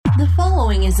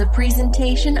following is a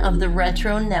presentation of the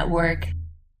Retro Network.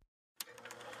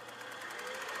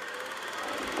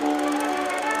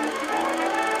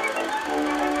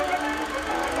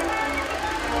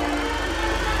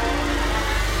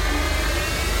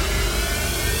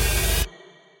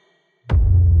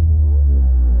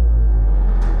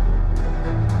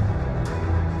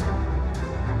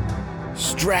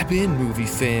 Strap in, movie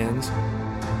fans.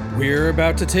 We're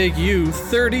about to take you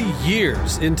 30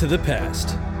 years into the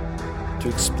past to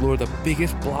explore the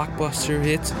biggest blockbuster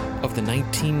hits of the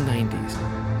 1990s.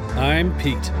 I'm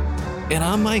Pete. And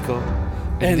I'm Michael.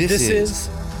 And this is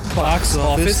Box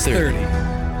Office 30.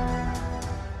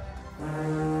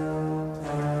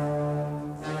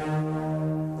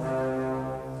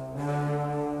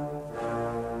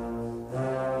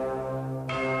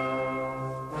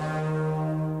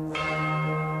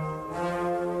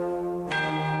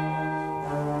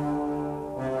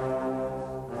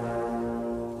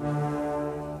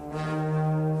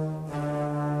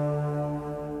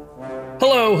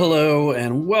 Hello,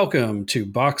 and welcome to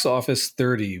Box Office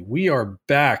 30. We are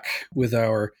back with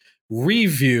our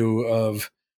review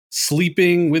of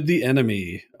Sleeping with the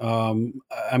Enemy. I'm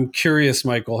curious,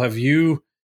 Michael, have you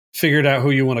figured out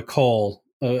who you want to call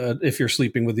if you're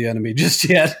sleeping with the enemy just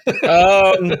yet?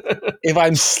 If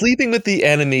I'm sleeping with the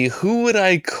enemy, who would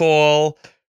I call?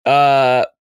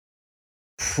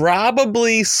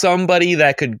 Probably somebody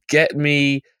that could get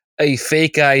me a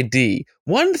fake ID.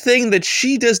 One thing that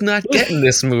she does not get in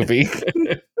this movie.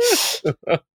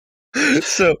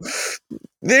 So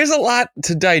there's a lot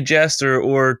to digest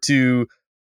or to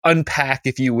unpack,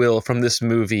 if you will, from this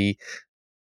movie.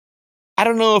 I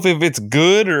don't know if it's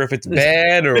good or if it's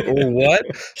bad or what,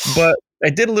 but I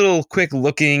did a little quick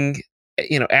looking,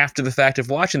 after the fact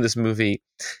of watching this movie.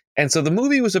 And so the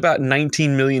movie was about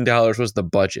 $19 million was the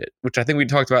budget, which I think we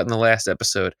talked about in the last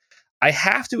episode. I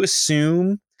have to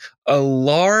assume a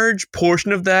large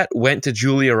portion of that went to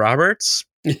Julia Roberts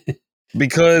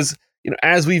because,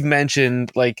 as we've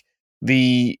mentioned, like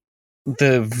the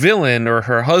villain or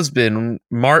her husband,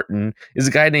 Martin, is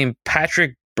a guy named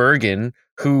Patrick Bergin,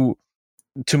 who,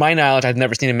 to my knowledge, I've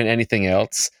never seen him in anything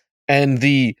else. And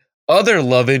the other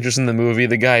love interest in the movie,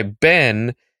 the guy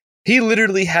Ben, he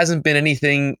literally hasn't been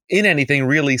in anything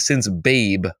really since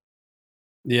Babe.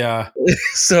 Yeah.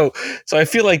 So I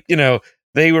feel like,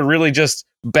 they were really just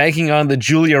banking on the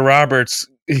Julia Roberts,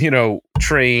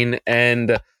 train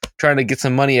and trying to get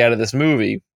some money out of this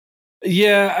movie.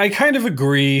 Yeah, I kind of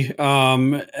agree.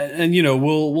 And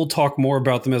we'll talk more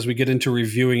about them as we get into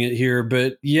reviewing it here.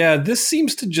 But yeah, this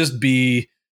seems to just be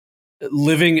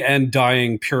living and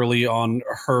dying purely on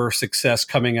her success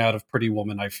coming out of Pretty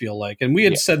Woman, I feel like. And we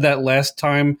had said that last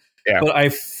time, but I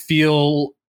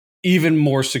feel even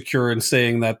more secure in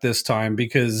saying that this time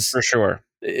because for sure,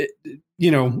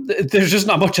 there's just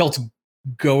not much else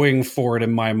going for it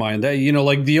in my mind.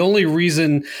 Like the only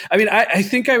reason, I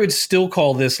think I would still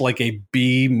call this like a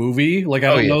B movie. Like,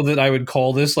 I don't know that I would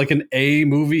call this like an A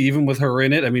movie, even with her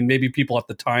in it. I mean, maybe people at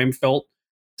the time felt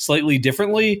slightly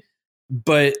differently,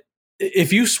 but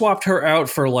if you swapped her out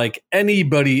for like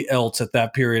anybody else at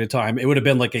that period of time, it would have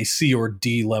been like a C or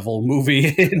D level movie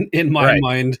in my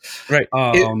mind. Right.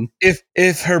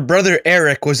 If her brother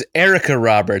Eric was Erica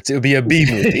Roberts, it would be a B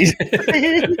movie.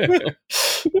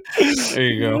 There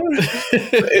you go.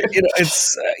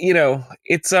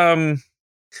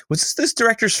 Was this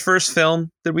director's first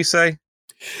film? Did we say?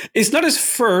 It's not his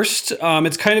first.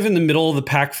 It's kind of in the middle of the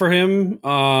pack for him.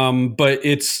 But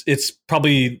it's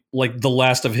probably like the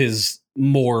last of his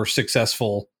more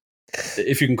successful,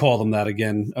 if you can call them that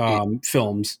again,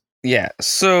 films. Yeah.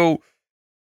 So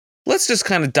let's just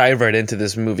kind of dive right into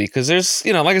this movie because there's,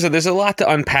 like I said, there's a lot to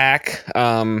unpack.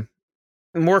 I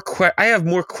have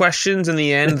more questions in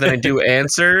the end than I do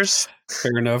answers.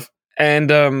 Fair enough.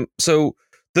 And so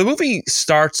the movie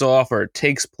starts off, or it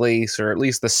takes place, or at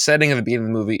least the setting of the beginning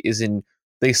of the movie is in,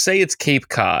 they say it's Cape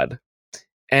Cod,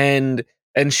 and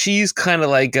she's kind of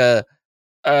like a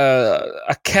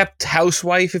kept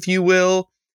housewife, if you will,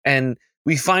 and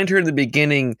we find her in the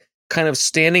beginning kind of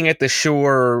standing at the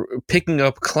shore picking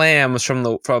up clams from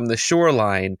the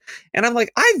shoreline, and I'm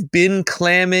like, I've been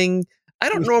clamming. I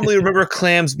don't normally remember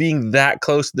clams being that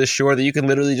close to the shore that you can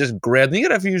literally just grab them. You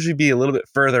gotta usually be a little bit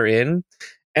further in,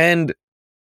 and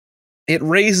it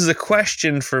raises a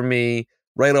question for me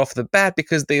right off the bat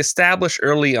because they establish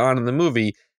early on in the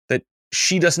movie that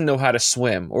she doesn't know how to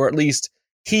swim, or at least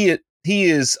he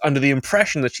is under the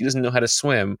impression that she doesn't know how to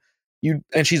swim.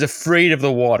 And she's afraid of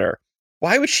the water.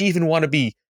 Why would she even want to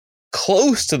be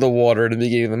close to the water at the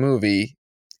beginning of the movie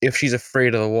if she's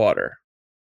afraid of the water?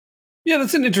 Yeah,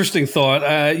 that's an interesting thought.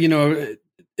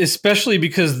 especially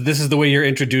because this is the way you're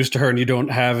introduced to her and you don't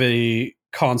have a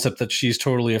concept that she's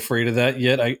totally afraid of that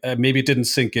yet. I maybe it didn't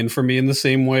sink in for me in the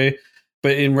same way,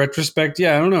 but in retrospect,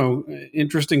 yeah, I don't know.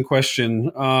 Interesting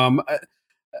question.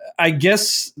 I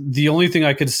guess the only thing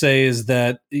I could say is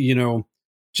that,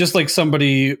 just like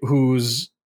somebody who's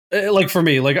like, for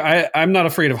me, like I'm not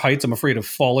afraid of heights. I'm afraid of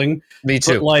falling. Me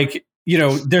too. But like,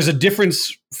 there's a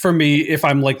difference for me if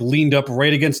I'm like leaned up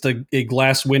right against a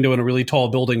glass window in a really tall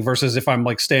building versus if I'm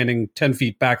like standing 10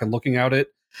 feet back and looking out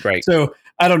it. Right. So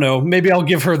I don't know. Maybe I'll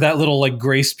give her that little like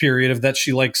grace period of that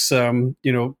she likes,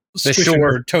 squishing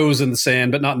her toes in the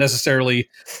sand, but not necessarily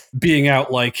being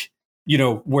out like,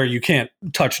 where you can't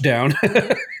touch down.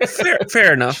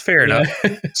 Fair enough. Fair enough.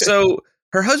 So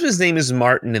her husband's name is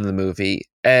Martin in the movie,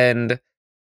 and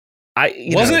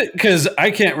it? Because I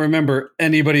can't remember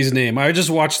anybody's name. I just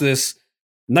watched this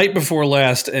night before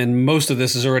last, and most of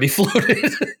this is already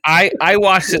floated. I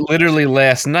watched it literally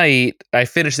last night. I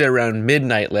finished it around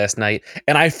midnight last night,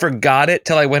 and I forgot it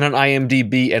till I went on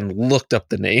IMDb and looked up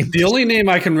the name. The only name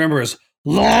I can remember is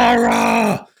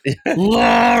Laura.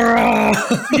 Laura.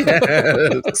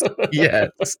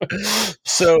 Yes.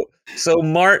 So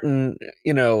Martin,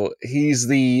 he's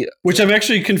which I'm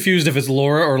actually confused if it's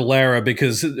Laura or Lara,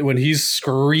 because when he's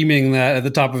screaming that at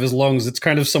the top of his lungs, it's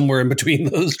kind of somewhere in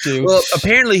between those two. Well,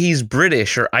 apparently he's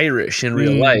British or Irish in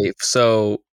real life,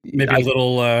 so maybe a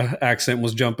little accent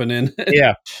was jumping in.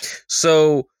 Yeah.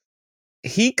 So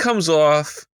he comes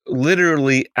off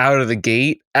literally out of the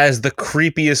gate as the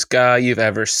creepiest guy you've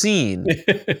ever seen.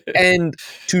 And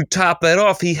to top that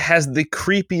off, he has the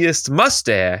creepiest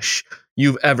mustache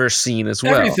you've ever seen as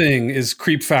well. Everything is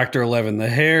creep factor 11. The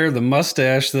hair, the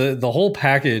mustache, the whole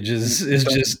package is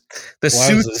just the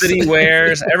suits that he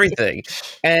wears, everything.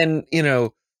 And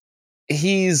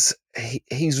he's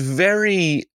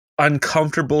very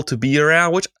uncomfortable to be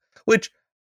around, which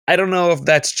I don't know if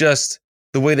that's just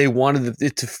the way they wanted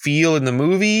it to feel in the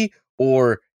movie,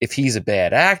 or if he's a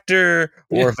bad actor,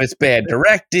 or if it's bad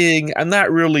directing. I'm not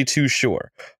really too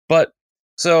sure. But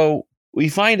so we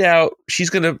find out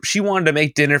she wanted to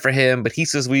make dinner for him, but he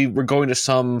says we were going to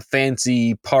some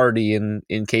fancy party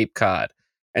in Cape Cod.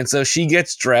 And so she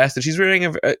gets dressed, and she's wearing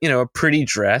a pretty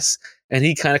dress, and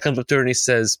he kind of comes up to her and he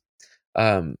says,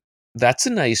 "That's a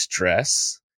nice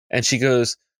dress." And she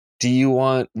goes, "Do you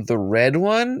want the red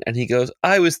one?" And he goes,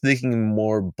 "I was thinking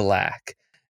more black."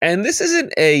 And this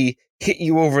isn't a hit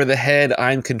you over the head,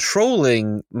 I'm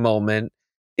controlling moment.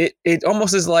 It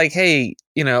almost is like, hey,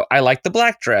 I like the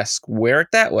black dress. Wear it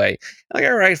that way. I'm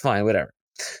like, all right, fine, whatever.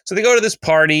 So they go to this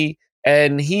party,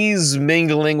 and he's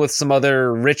mingling with some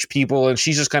other rich people, and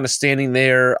she's just kind of standing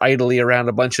there idly around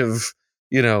a bunch of,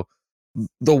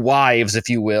 the wives, if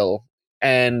you will.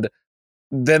 And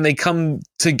then they come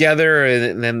together,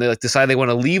 and then they decide they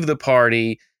want to leave the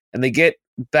party, and they get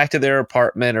back to their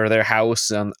apartment or their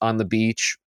house on the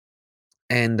beach.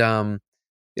 And,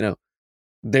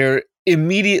 they're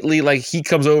immediately like, he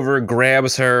comes over,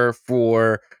 grabs her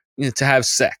for, to have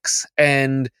sex.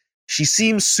 And she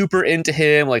seems super into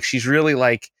him. Like, she's really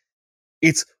like,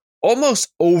 it's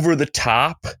almost over the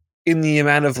top in the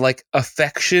amount of like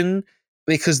affection,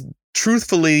 because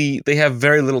truthfully, they have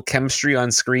very little chemistry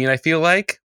on screen, I feel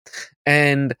like.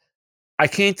 And I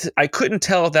couldn't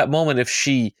tell at that moment if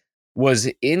she was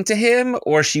into him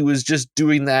or she was just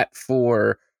doing that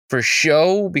for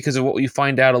show, because of what we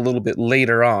find out a little bit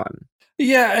later on.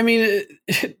 Yeah, I mean,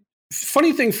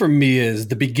 funny thing for me is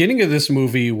the beginning of this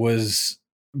movie was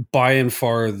by and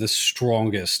far the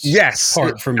strongest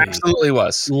part for me. Absolutely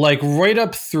was. Like right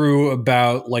up through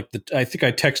about like I think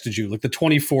I texted you like the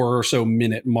 24 or so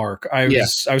minute mark. I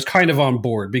was kind of on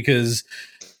board, because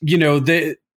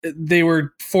they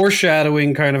were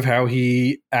foreshadowing kind of how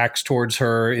he acts towards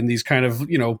her in these kind of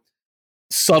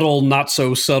subtle, not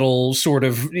so subtle sort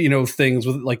of things,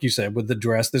 with, like you said, with the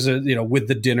dress. There's with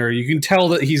the dinner, you can tell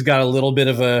that he's got a little bit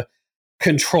of a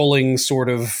controlling sort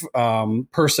of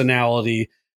personality,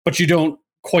 but you don't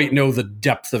quite know the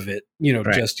depth of it, right,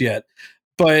 just yet.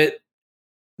 But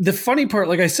the funny part,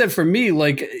 like I said, for me,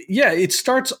 like, yeah, it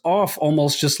starts off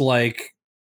almost just like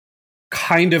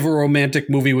kind of a romantic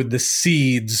movie with the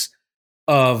seeds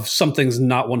of something's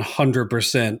not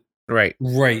 100%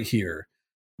 right here.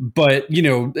 But, you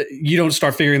don't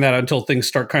start figuring that out until things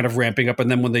start kind of ramping up. And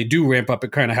then when they do ramp up,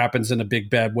 it kind of happens in a big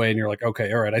bad way. And you're like,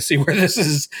 okay, all right, I see where this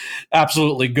is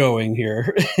absolutely going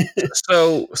here.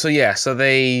 So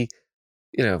they,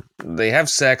 they have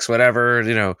sex, whatever,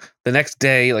 the next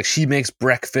day, like she makes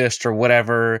breakfast or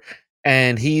whatever.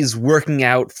 And he's working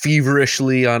out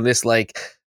feverishly on this, like,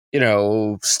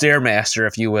 Stairmaster,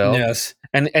 if you will. Yes.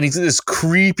 and he's in this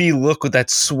creepy look with that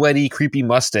sweaty, creepy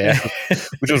mustache,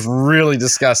 which was really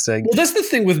disgusting. Well, that's the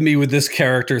thing with me with this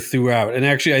character throughout. And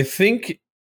actually, I think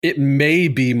it may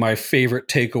be my favorite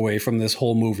takeaway from this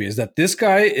whole movie is that this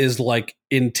guy is like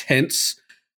intense,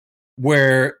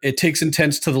 where it takes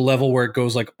intense to the level where it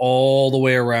goes like all the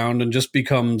way around and just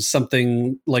becomes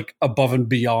something like above and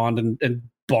beyond and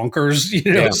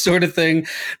bonkers, sort of thing,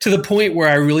 to the point where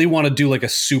I really want to do like a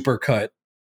super cut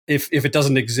if it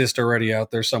doesn't exist already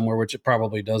out there somewhere, which it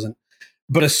probably doesn't,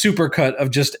 but a super cut of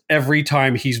just every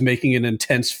time he's making an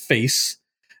intense face.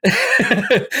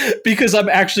 Because I'm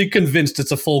actually convinced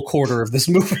it's a full quarter of this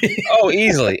movie. Oh,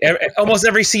 easily. Almost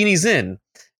every scene he's in.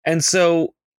 And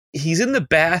so he's in the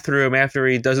bathroom after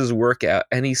he does his workout,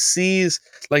 and he sees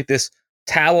like this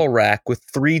towel rack with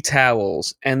 3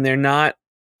 towels, and they're not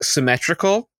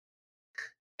symmetrical.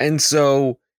 And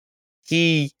so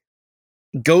he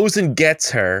goes and gets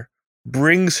her,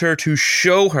 brings her to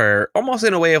show her, almost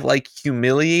in a way of like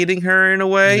humiliating her in a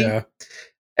way. Yeah.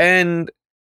 And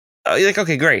you're like,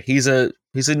 okay, great. He's a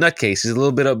nutcase. He's a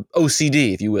little bit of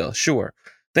OCD, if you will. Sure.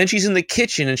 Then she's in the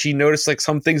kitchen and she noticed like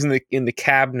some things in the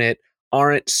cabinet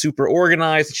aren't super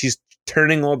organized. And she's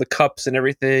turning all the cups and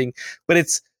everything. But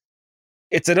it's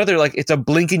another, like, it's a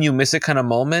blink and you miss it kind of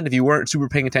moment. If you weren't super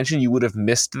paying attention, you would have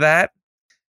missed that.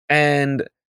 And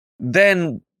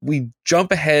then we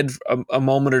jump ahead a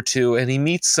moment or two, and he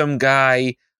meets some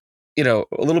guy, a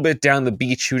little bit down the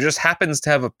beach, who just happens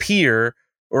to have a pier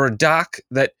or a dock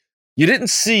that you didn't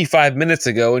see 5 minutes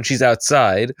ago, and she's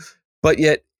outside, but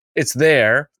yet it's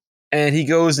there. And he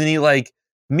goes and he like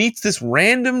meets this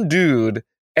random dude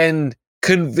and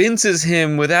convinces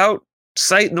him without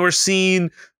sight nor scene,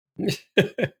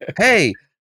 hey,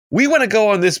 we want to go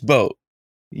on this boat.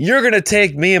 You're going to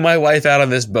take me and my wife out on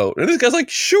this boat. And this guy's like,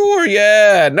 sure,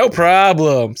 yeah, no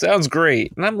problem. Sounds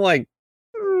great. And I'm like,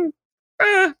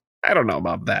 I don't know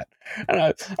about that.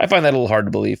 I find that a little hard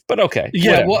to believe, but okay.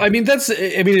 Yeah, whatever. well, I mean,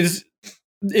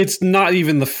 it's not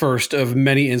even the first of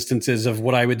many instances of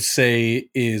what I would say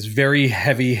is very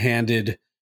heavy-handed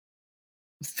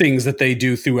things that they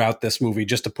do throughout this movie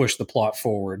just to push the plot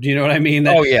forward. You know what I mean?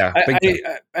 Oh yeah.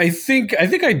 I think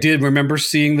I did remember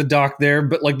seeing the dock there,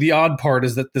 but like the odd part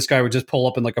is that this guy would just pull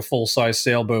up in like a full-size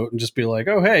sailboat and just be like,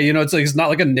 oh, hey, it's like, it's not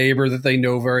like a neighbor that they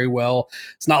know very well.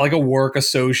 It's not like a work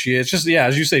associate. It's just, yeah,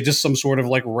 as you say, just some sort of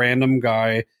like random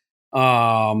guy.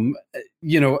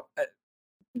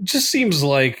 Just seems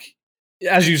like,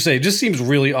 as you say, just seems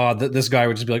really odd that this guy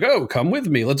would just be like, oh, come with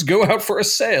me. Let's go out for a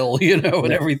sail,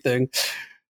 and everything.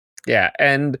 Yeah.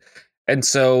 And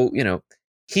so,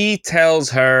 he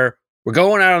tells her, we're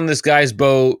going out on this guy's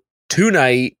boat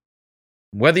tonight.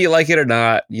 Whether you like it or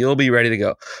not, you'll be ready to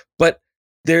go. But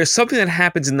there's something that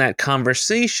happens in that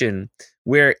conversation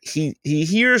where he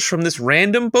hears from this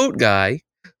random boat guy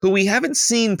who we haven't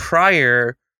seen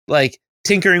prior, like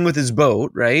tinkering with his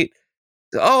boat, right?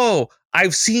 Oh,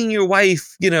 I've seen your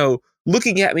wife,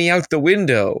 looking at me out the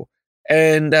window.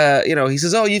 And, he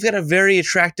says, oh, you've got a very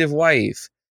attractive wife.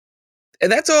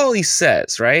 And that's all he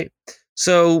says, right?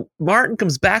 So Martin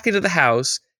comes back into the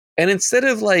house, and instead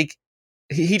of like,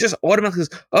 he just automatically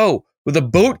says, oh, well, the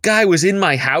boat guy was in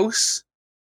my house?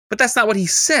 But that's not what he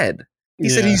said. He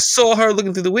said he saw her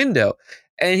looking through the window.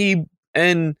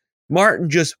 And Martin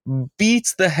just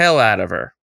beats the hell out of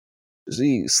her.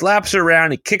 He slaps her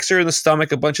around, he kicks her in the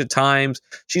stomach a bunch of times.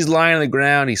 She's lying on the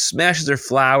ground, he smashes her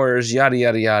flowers, yada,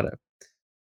 yada, yada.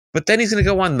 But then he's going to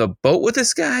go on the boat with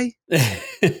this guy?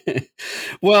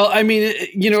 Well, I mean,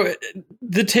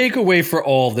 the takeaway for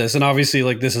all of this, and obviously,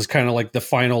 like, this is kind of like the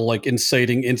final, like,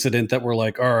 inciting incident that we're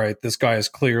like, all right, this guy is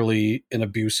clearly an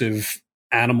abusive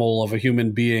animal of a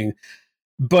human being.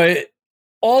 But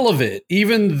all of it,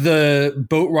 even the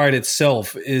boat ride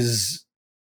itself, it's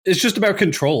just about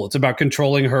control. It's about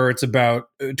controlling her. It's about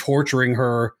torturing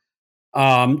her.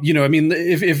 I mean,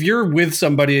 if you're with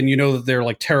somebody and you know that they're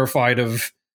like terrified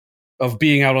of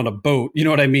being out on a boat, you know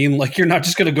what I mean? Like, you're not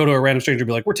just going to go to a random stranger and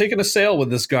be like, we're taking a sail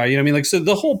with this guy. You know what I mean? Like, so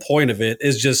the whole point of it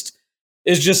is just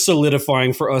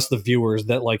solidifying for us, the viewers,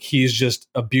 that like, he's just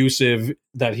abusive,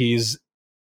 that he's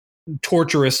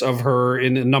torturous of her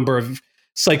in a number of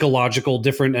psychological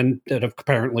different and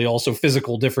apparently also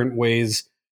physical different ways.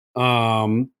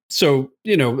 So,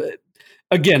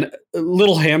 again, a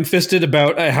little ham-fisted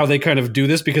about how they kind of do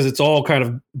this, because it's all kind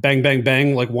of bang, bang,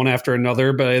 bang, like one after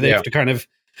another, but they have to kind of,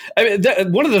 I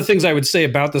mean, one of the things I would say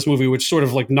about this movie, which sort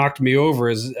of like knocked me over,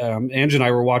 is Ange and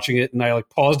I were watching it, and I like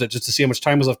paused it just to see how much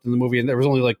time was left in the movie, and there was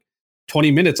only like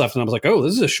 20 minutes left, and I was like, oh,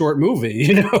 this is a short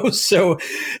movie, So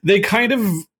they kind of,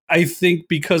 I think,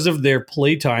 because of their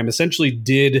playtime, essentially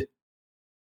did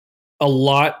a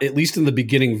lot, at least in the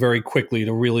beginning, very quickly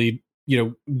to really,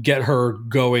 get her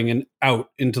going and out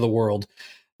into the world.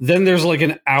 Then there's like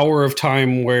an hour of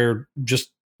time where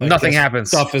just nothing happens.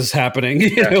 Stuff is happening,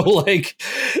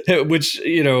 which,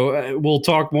 we'll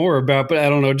talk more about, but I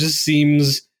don't know, it just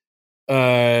seems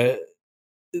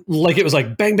like it was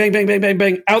like bang, bang, bang, bang, bang,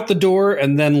 bang out the door.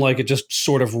 And then like it just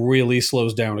sort of really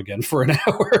slows down again for an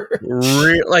hour.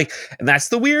 And that's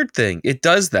the weird thing. It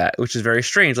does that, which is very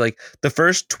strange. Like the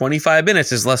first 25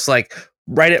 minutes is less like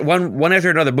right at one after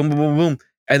another, boom, boom, boom, boom.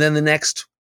 And then the next,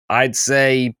 I'd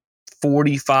say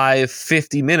 45,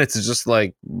 50 minutes is just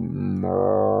like, and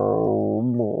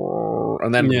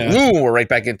then boom, we're right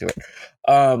back into it.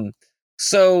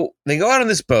 So they go out on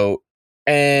this boat.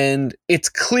 And it's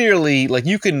clearly like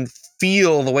you can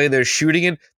feel the way they're shooting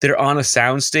it. They're on a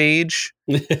soundstage.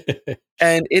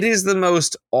 And it is the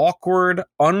most awkward,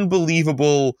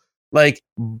 unbelievable, like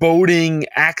boating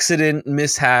accident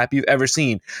mishap you've ever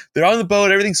seen. They're on the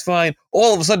boat. Everything's fine.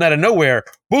 All of a sudden, out of nowhere,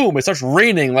 boom, it starts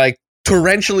raining, like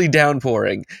torrentially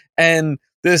downpouring. And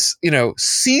this,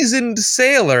 seasoned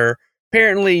sailor,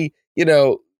 apparently,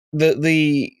 the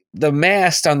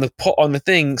mast on the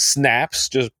thing snaps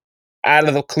just out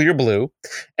of the clear blue,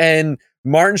 and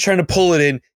Martin's trying to pull it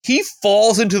in. He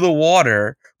falls into the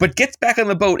water, but gets back on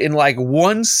the boat in like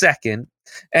 1 second.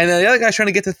 And then the other guy's trying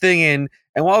to get the thing in.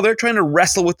 And while they're trying to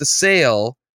wrestle with the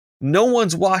sail, no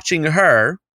one's watching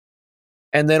her.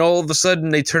 And then all of a sudden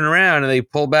they turn around and they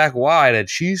pull back wide, and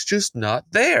she's just not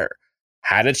there.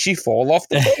 How did she fall off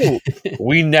the boat?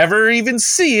 We never even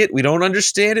see it. We don't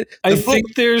understand it. I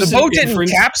think there's the boat didn't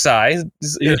capsize.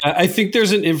 Yeah, I think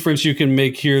there's an inference you can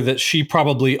make here that she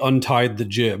probably untied the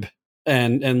jib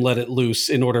and let it loose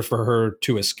in order for her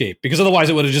to escape. Because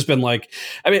otherwise it would have just been like,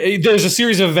 there's a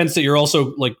series of events that you're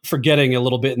also like forgetting a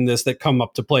little bit in this that come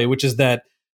up to play, which is that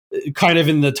kind of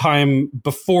in the time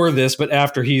before this, but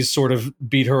after he's sort of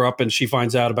beat her up and she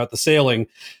finds out about the sailing,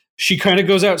 she kind of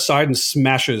goes outside and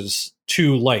smashes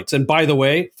 2 lights. And by the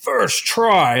way, first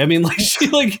try. I mean, like she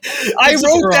like I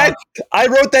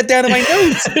wrote that down in my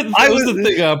notes. Throws the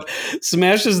thing up,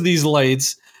 smashes these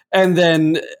lights, and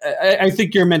then I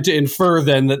think you're meant to infer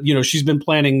then that she's been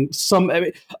planning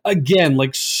again,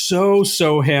 like so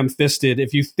ham-fisted.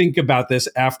 If you think about this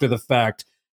after the fact,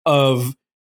 of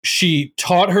she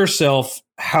taught herself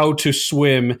how to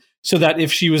swim so that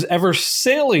if she was ever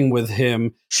sailing with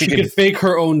him, she could fake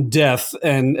her own death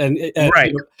and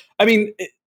right. I mean,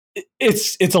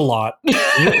 it's a lot,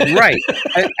 right?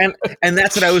 And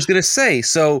that's what I was going to say.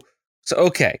 So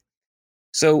okay.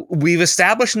 So we've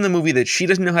established in the movie that she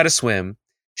doesn't know how to swim.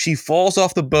 She falls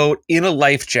off the boat in a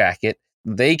life jacket.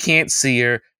 They can't see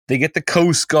her. They get the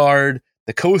Coast Guard.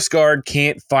 The Coast Guard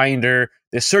can't find her.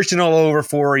 They're searching all over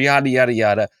for her. Yada yada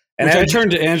yada. And I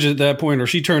turned to Angie at that point, or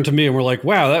she turned to me, and we're like,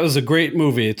 "Wow, that was a great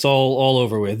movie. It's all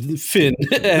over with." Finn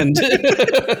and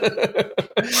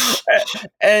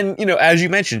and as you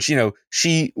mentioned,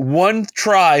 she one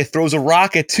try throws a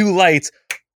rock at 2 lights,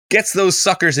 gets those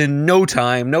suckers in no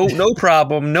time, no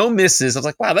problem, no misses. I was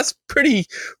like, wow, that's pretty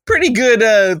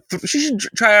good. She should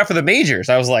try out for the majors.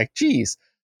 I was like, geez.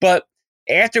 But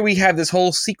after we have this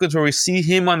whole sequence where we see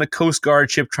him on the Coast Guard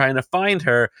ship trying to find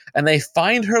her, and they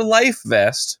find her life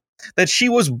vest that she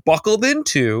was buckled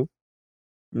into.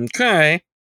 Okay.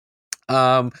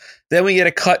 Then we get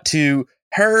a cut to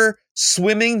her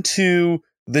swimming to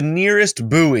the nearest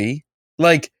buoy,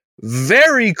 like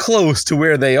very close to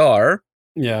where they are.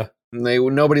 Yeah.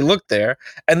 Nobody looked there.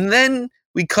 And then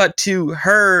we cut to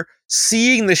her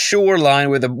seeing the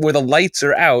shoreline where the lights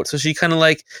are out. So she kind of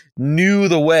like knew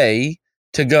the way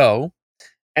to go.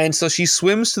 And so she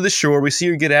swims to the shore. We see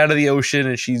her get out of the ocean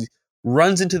and she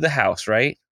runs into the house,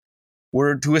 right?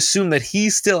 We're to assume that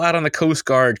he's still out on the Coast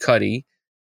Guard cuddy.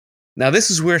 Now, this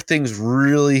is where things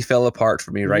really fell apart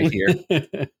for me right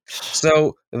here.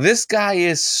 So this guy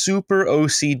is super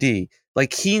OCD.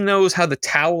 Like, he knows how the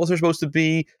towels are supposed to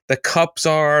be, the cups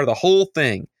are, the whole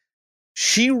thing.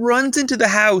 She runs into the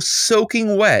house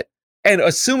soaking wet and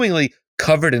assumingly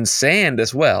covered in sand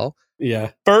as well.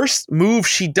 Yeah. First move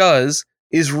she does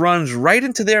is runs right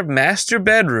into their master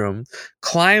bedroom,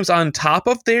 climbs on top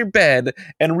of their bed,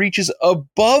 and reaches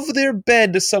above their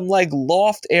bed to some like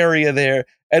loft area there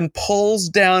and pulls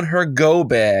down her go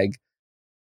bag.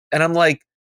 And I'm like,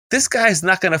 this guy's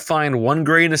not going to find 1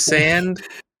 grain of sand.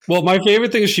 Well, my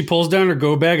favorite thing is she pulls down her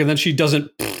go bag and then she doesn't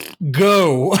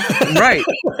go. Right.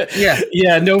 Yeah.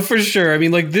 Yeah, no, for sure. I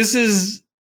mean, like, this is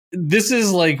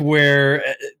like where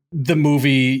the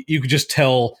movie, you could just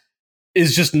tell,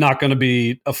 is just not going to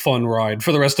be a fun ride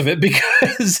for the rest of it,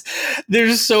 because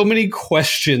there's so many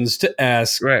questions to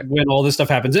ask when all this stuff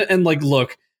happens. And like,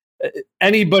 look,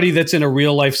 anybody that's in a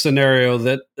real life scenario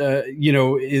that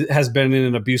has been in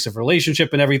an abusive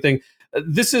relationship and everything,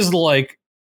 this is like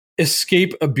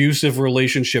escape abusive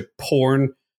relationship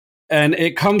porn, and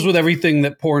it comes with everything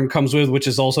that porn comes with, which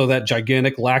is also that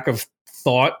gigantic lack of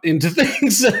thought into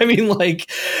things. I mean,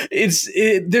 like,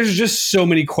 there's just so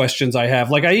many questions I have.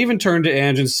 Like, I even turned to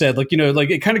Ange and said, like, like,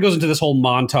 it kind of goes into this whole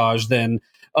montage then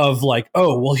of like,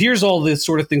 oh, well, here's all the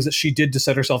sort of things that she did to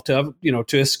set herself to,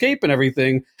 to escape and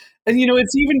everything. And,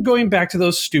 it's even going back to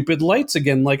those stupid lights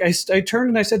again. Like, I turned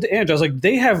and I said to Ange, I was like,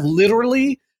 they have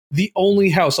literally the only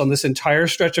house on this entire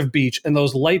stretch of beach, and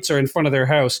those lights are in front of their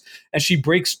house. And she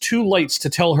breaks 2 lights to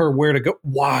tell her where to go.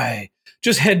 Why?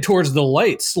 Just head towards the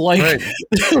lights. Like, right.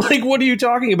 Like, what are you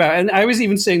talking about? And I was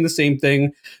even saying the same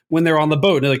thing when they're on the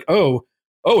boat. And they're like, oh,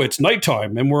 it's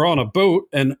nighttime and we're on a boat.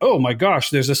 And oh my gosh,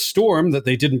 there's a storm that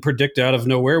they didn't predict out of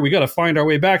nowhere. We got to find our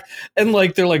way back. And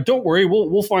like, they're like, don't worry,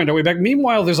 we'll find our way back.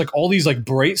 Meanwhile, there's like all these like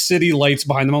bright city lights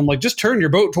behind them. I'm like, just turn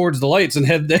your boat towards the lights and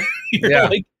head there.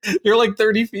 You're like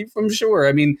 30 feet from shore.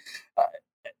 I mean,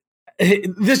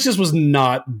 this just was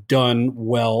not done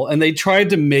well. And they tried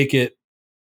to make it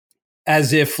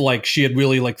as if like she had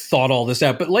really like thought all this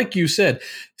out. But like you said,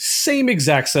 same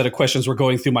exact set of questions were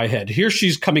going through my head. Here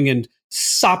she's coming in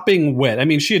sopping wet. I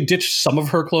mean, she had ditched some of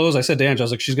her clothes. I said to Ange, I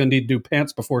was like, she's going to need new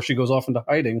pants before she goes off into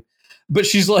hiding. But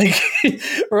she's like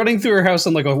running through her house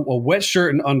in like a wet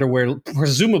shirt and underwear,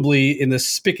 presumably in this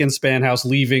spick and span house,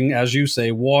 leaving, as you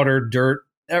say, water, dirt,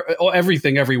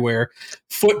 everything everywhere,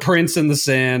 footprints in the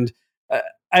sand.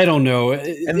 I don't know.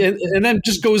 And then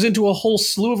just goes into a whole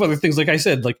slew of other things. Like I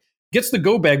said, like, gets the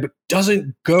go bag, but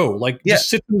doesn't go. Like, just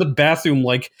sits in the bathroom,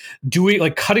 like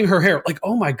cutting her hair. Like,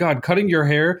 oh my God, cutting your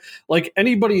hair. Like,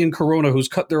 anybody in Corona who's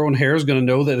cut their own hair is going to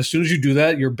know that as soon as you do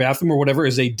that, your bathroom or whatever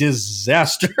is a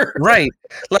disaster. Right.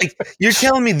 Like, you're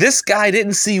telling me this guy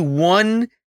didn't see one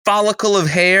follicle of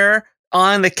hair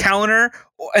on the counter?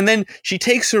 And then she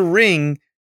takes her ring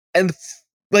and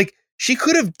like, she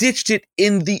could have ditched it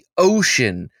in the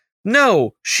ocean.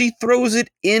 No, she throws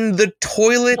it in the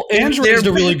toilet. Well, Ange raised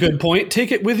a really good point.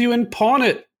 Take it with you and pawn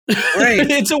it. Right.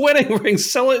 It's a wedding ring.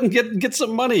 Sell it and get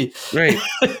some money. Right.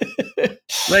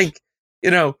 Like,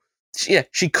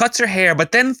 she cuts her hair,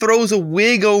 but then throws a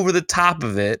wig over the top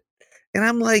of it. And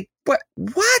I'm like,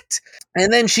 what?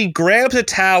 And then she grabs a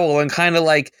towel and kind of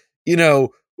like,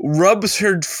 rubs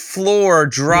her floor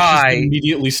dry. She's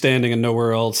immediately standing and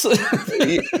nowhere else.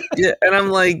 Yeah, and I'm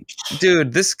like,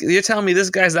 dude, you're telling me this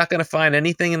guy's not going to find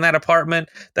anything in that apartment?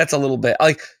 That's a little bit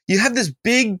like, you have this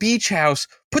big beach house,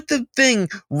 put the thing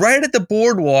right at the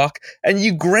boardwalk, and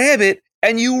you grab it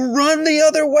and you run the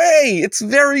other way. It's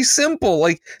very simple.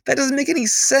 Like, that doesn't make any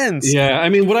sense. Yeah, I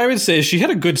mean, what I would say is she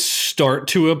had a good start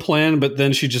to a plan, but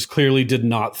then she just clearly did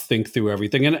not think through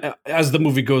everything. And as the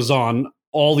movie goes on,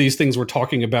 all these things we're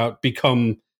talking about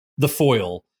become the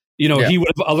foil. He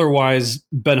would have otherwise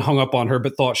been hung up on her,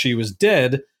 but thought she was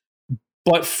dead,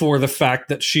 but for the fact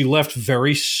that she left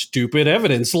very stupid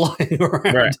evidence lying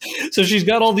around. Right. So she's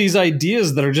got all these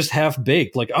ideas that are just half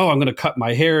baked. Like, oh, I'm going to cut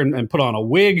my hair and put on a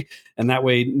wig. And that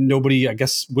way nobody, I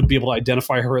guess, would be able to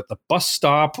identify her at the bus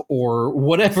stop or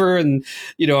whatever. And,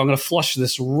 I'm going to flush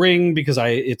this ring because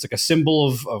it's like a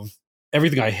symbol of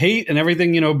everything I hate and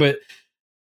everything, but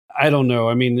I don't know.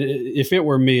 I mean, if it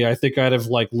were me, I think I'd have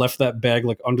like left that bag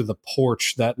like under the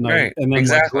porch that night, right, and then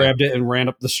like grabbed it and ran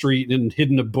up the street and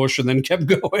hid in a bush and then kept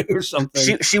going or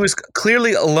something. She was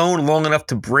clearly alone long enough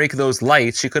to break those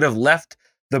lights. She could have left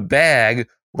the bag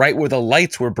right where the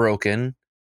lights were broken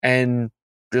and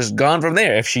just gone from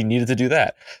there if she needed to do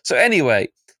that. So anyway,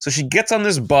 she gets on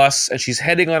this bus and she's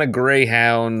heading on a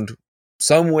Greyhound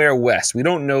somewhere west. We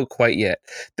don't know quite yet.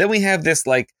 Then we have this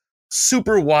like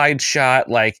super wide shot,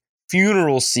 like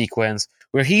funeral sequence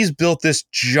where he's built this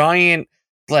giant,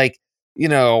 like,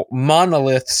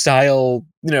 monolith style,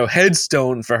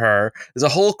 headstone for her. There's a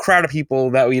whole crowd of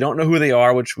people that we don't know who they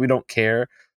are, which we don't care.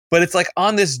 But it's like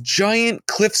on this giant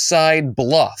cliffside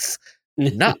bluff,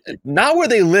 not where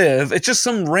they live. It's just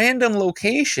some random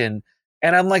location.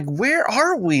 And I'm like, where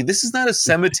are we? This is not a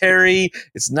cemetery.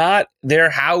 It's not their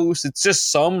house. It's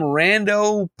just some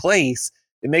rando place.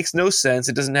 It makes no sense.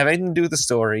 It doesn't have anything to do with the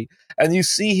story. And you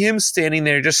see him standing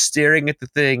there just staring at the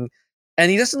thing.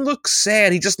 And he doesn't look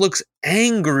sad. He just looks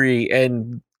angry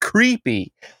and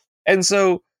creepy. And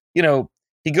so,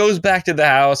 he goes back to the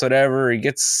house, whatever. He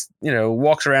gets,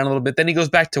 walks around a little bit. Then he goes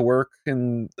back to work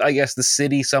in, I guess, the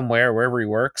city somewhere, wherever he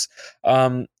works.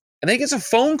 And then he gets a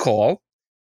phone call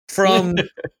from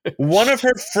one of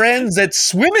her friends at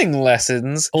swimming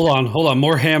lessons. Hold on.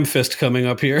 More ham fist coming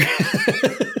up here.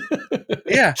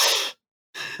 Yeah.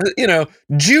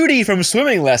 Judy from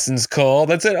swimming lessons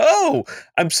called and said, "Oh,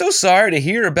 I'm so sorry to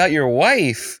hear about your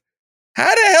wife."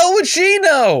 How the hell would she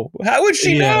know? How would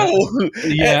she know?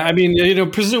 Yeah, I mean,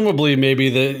 presumably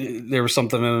maybe there was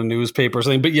something in a newspaper or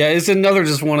something. But yeah, it's another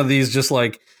just one of these just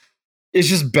like, it's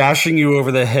just bashing you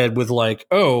over the head with like,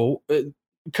 all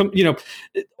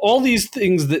these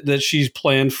things that she's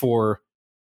planned for.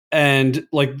 And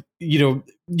like,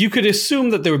 you could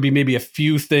assume that there would be maybe a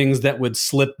few things that would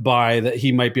slip by that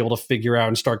he might be able to figure out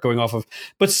and start going off of.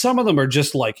 But some of them are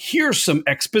just like, here's some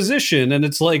exposition. And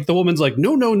it's like, the woman's like,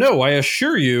 no, I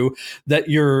assure you that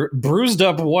your bruised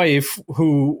up wife,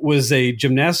 who was a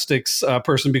gymnastics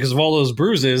person because of all those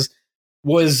bruises,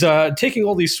 was taking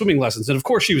all these swimming lessons. And of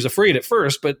course she was afraid at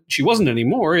first, but she wasn't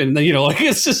anymore. And then,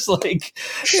 it's just like,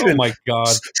 my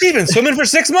God. She's been swimming for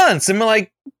 6 months. And we're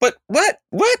like, but what?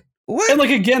 And like,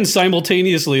 again,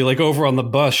 simultaneously, like over on the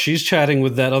bus, she's chatting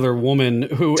with that other woman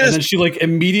and then she like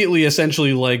immediately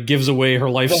essentially like gives away her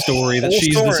life story that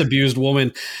she's this abused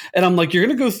woman. And I'm like, you're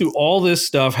going to go through all this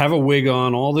stuff, have a wig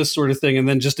on, all this sort of thing. And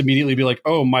then just immediately be like,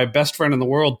 oh, my best friend in the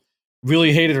world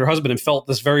really hated her husband and felt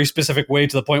this very specific way,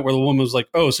 to the point where the woman was like,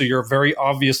 oh, so you're very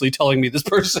obviously telling me this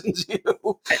person's you.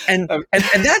 And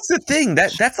that's the thing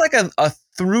that's like a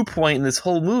through point in this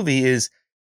whole movie is,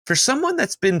 for someone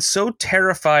that's been so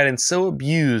terrified and so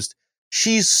abused,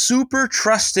 she's super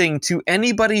trusting to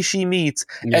anybody she meets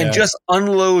and just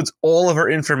unloads all of her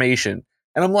information.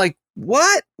 And I'm like,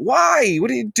 what? Why? What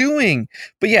are you doing?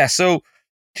 But yeah, so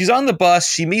she's on the bus.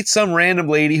 She meets some random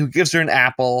lady who gives her an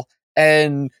apple,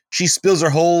 and she spills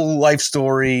her whole life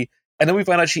story. And then we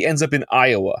find out she ends up in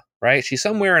Iowa, right? She's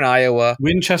somewhere in Iowa.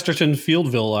 Winchesterton,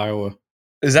 Fieldville, Iowa.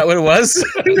 Is that what it was?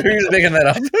 You're just making that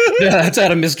up? Yeah, that's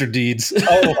out of Mr. Deeds.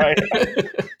 Oh, right.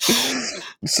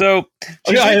 So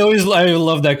I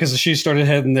love that, because she started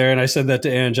heading there, and I said that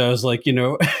to Ange. I was like,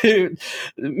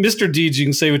 Mr. Deeds, you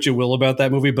can say what you will about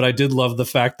that movie, but I did love the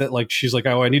fact that like she's like,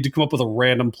 oh, I need to come up with a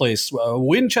random place,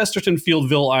 Winchesterton,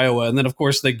 Fieldville, Iowa, and then of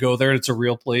course they go there and it's a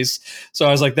real place. So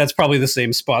I was like, that's probably the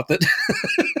same spot that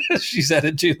she's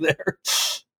headed to there.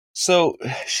 So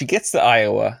she gets to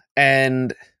Iowa,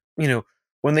 and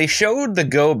when they showed the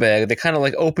go bag, they kind of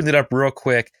like opened it up real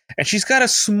quick, and she's got a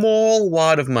small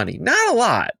wad of money. Not a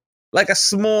lot. Like a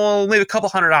small, maybe a couple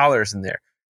 $100 in there.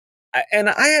 And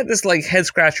I had this like head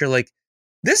scratcher, like,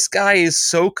 this guy is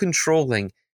so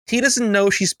controlling. He doesn't know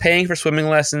she's paying for swimming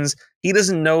lessons. He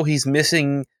doesn't know he's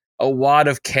missing a wad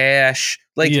of cash.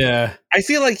 Like, yeah. I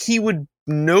feel like he would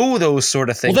know those sort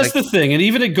of things. Well, that's the thing. And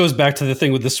even it goes back to the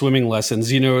thing with the swimming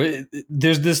lessons.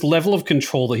 There's this level of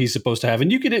control that he's supposed to have.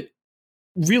 And you could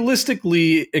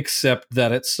realistically accept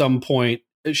that at some point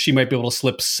she might be able to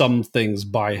slip some things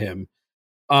by him.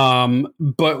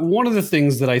 But one of the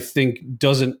things that I think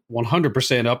doesn't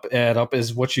 100% add up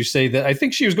is what you say, that I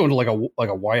think she was going to like a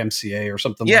YMCA or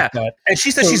something like that. And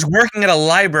she said she's working at a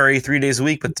library 3 days a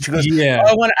week, but she goes, yeah,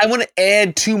 oh, I want to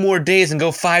add 2 more days and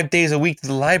go 5 days a week to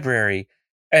the library.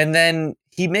 And then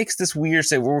he makes this weird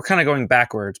statement. We're kind of going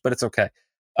backwards, but it's okay.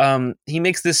 He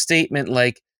makes this statement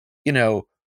like,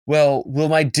 well, will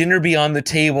my dinner be on the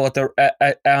table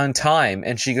on time?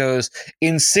 And she goes,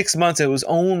 in 6 months, it was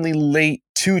only late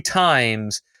 2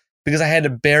 times because I had to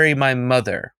bury my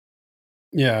mother.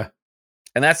 Yeah.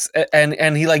 And that's,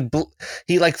 and he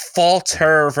like faults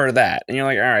her for that. And you're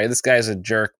like, all right, this guy's a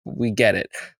jerk. We get it.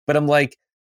 But I'm like,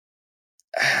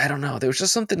 I don't know. There was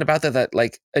just something about that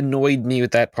like annoyed me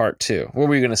with that part too. What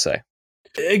were you going to say?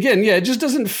 Again, yeah, it just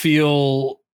doesn't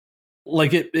feel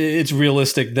like it's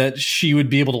realistic that she would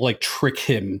be able to like trick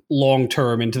him long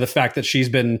term into the fact that she's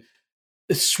been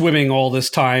swimming all this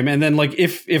time. And then like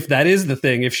if that is the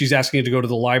thing, if she's asking you to go to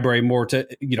the library more, to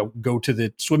go to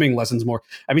the swimming lessons more,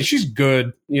 I mean, she's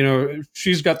good,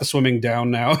 she's got the swimming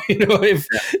down now.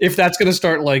 If that's going to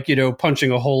start like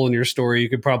punching a hole in your story, you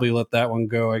could probably let that one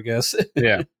go, I guess.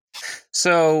 Yeah.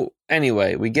 So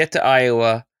anyway, we get to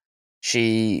Iowa.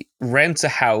 She rents a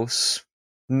house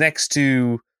next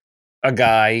to a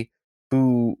guy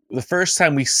who, the first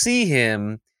time we see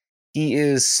him, he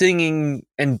is singing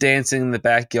and dancing in the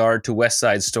backyard to West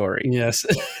Side Story. Yes.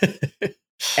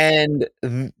 And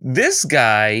this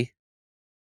guy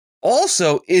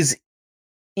also is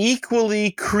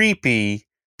equally creepy,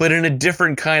 but in a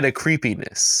different kind of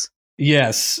creepiness.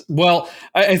 Yes. Well,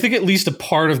 I think at least a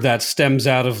part of that stems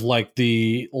out of like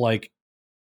even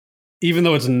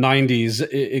though it's 90s,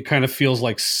 it kind of feels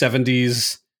like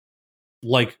 70s,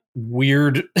 like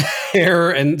weird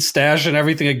hair and stash and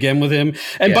everything again with him.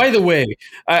 And by the way,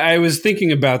 I was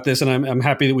thinking about this, and I'm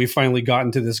happy that we finally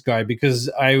gotten to this guy, because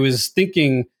I was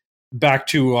thinking back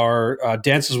to our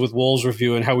Dances with Wolves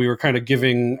review and how we were kind of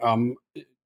giving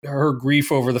her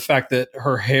grief over the fact that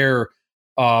her hair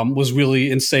was really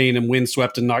insane and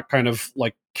windswept and not kind of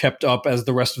like kept up as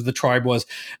the rest of the tribe was.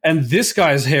 And this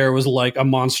guy's hair was like a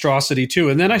monstrosity too.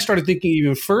 And then I started thinking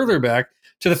even further back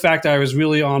to the fact that I was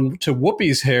really on to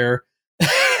Whoopi's hair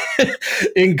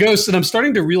in Ghost. And I'm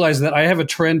starting to realize that I have a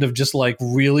trend of just like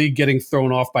really getting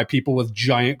thrown off by people with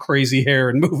giant, crazy hair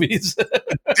in movies.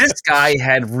 This guy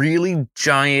had really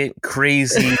giant,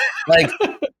 crazy, like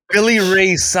Billy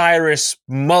Ray Cyrus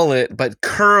mullet, but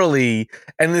curly,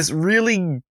 and this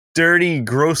really dirty,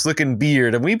 gross looking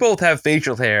beard. And we both have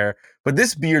facial hair, but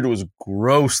this beard was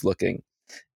gross looking.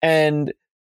 And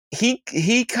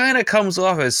he kind of comes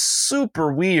off as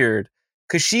super weird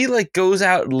because she like goes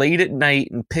out late at night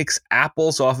and picks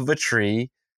apples off of a tree,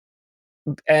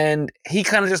 and he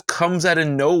kind of just comes out of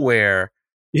nowhere.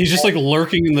 He's just like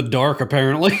lurking in the dark,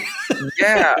 apparently.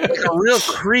 Yeah, like a real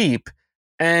creep.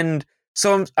 And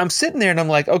so I'm sitting there and I'm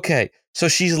like, okay, so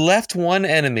she's left one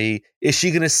enemy. Is she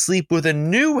going to sleep with a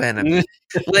new enemy?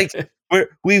 Like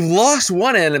we've lost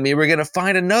one enemy. We're going to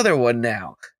find another one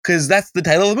now because that's the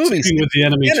title of the movie. Sleeping with the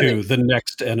enemy too. The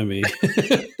next enemy.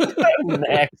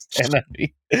 Next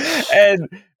enemy.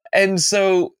 And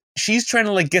so she's trying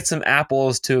to like get some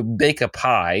apples to bake a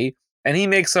pie, and he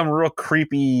makes some real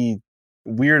creepy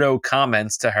weirdo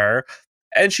comments to her,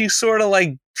 and she sort of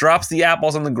like drops the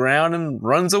apples on the ground and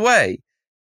runs away.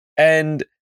 And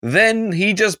then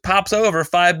he just pops over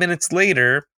 5 minutes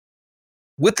later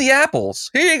with the apples.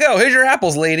 Here you go. Here's your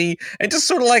apples, lady. And just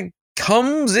sort of like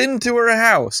comes into her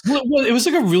house. Well, it was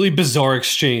like a really bizarre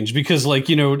exchange because, like,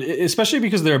 you know, especially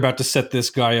because they're about to set this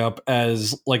guy up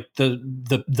as like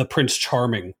the Prince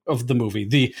Charming of the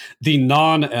movie, the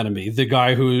non-enemy, the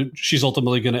guy who she's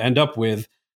ultimately going to end up with.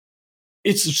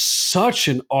 It's such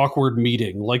an awkward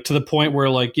meeting, like to the point where,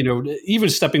 like, you know, even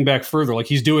stepping back further, like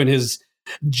he's doing his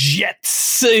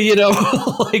jets, you know,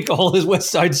 like all his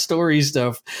West Side Story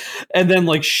stuff. And then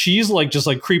like she's like just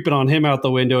like creeping on him out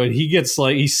the window, and he gets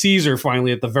like, he sees her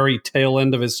finally at the very tail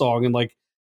end of his song, and like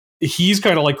he's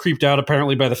kind of like creeped out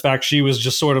apparently by the fact she was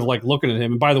just sort of like looking at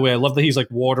him. And by the way, I love that he's like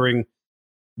watering,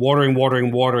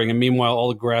 and meanwhile all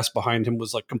the grass behind him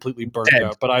was like completely burnt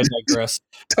out. But I digress.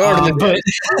 Totally.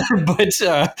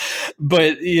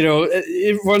 But you know,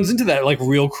 it runs into that like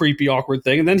real creepy, awkward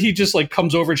thing, and then he just like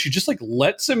comes over and she just like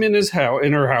lets him in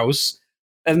her house,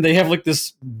 and they have like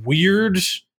this weird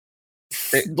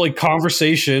like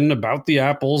conversation about the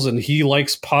apples, and he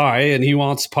likes pie and he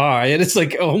wants pie, and it's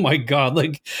like, oh my god,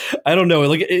 like I don't know,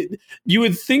 like you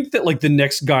would think that like the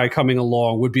next guy coming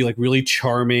along would be like really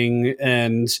charming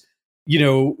and, you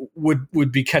know,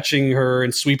 would be catching her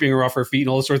and sweeping her off her feet and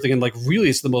all this sort of thing, and like really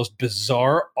it's the most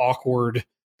bizarre, awkward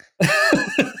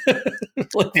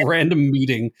like random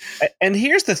meeting. And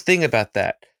here's the thing about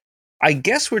that. I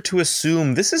guess we're to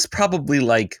assume this is probably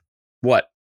like what,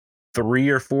 3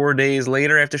 or 4 days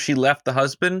later after she left the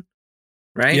husband,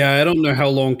 right? Yeah, I don't know how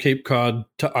long Cape Cod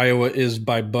to Iowa is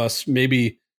by bus.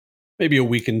 Maybe a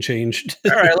week and change.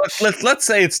 All right, let's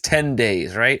say it's 10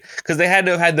 days, right? Because they had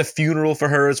to have had the funeral for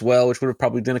her as well, which would have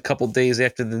probably been a couple days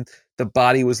after the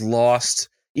body was lost.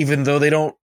 Even though they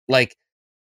don't, like,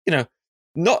 you know,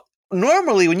 not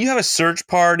normally when you have a search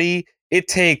party, it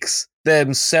takes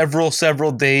them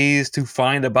several days to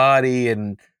find a body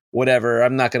and whatever.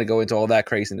 I'm not going to go into all that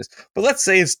craziness. But let's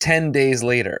say it's 10 days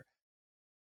later.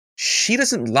 She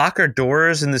doesn't lock her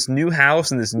doors in this new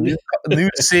house in this new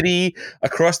city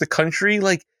across the country.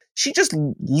 Like, she just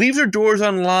leaves her doors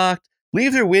unlocked,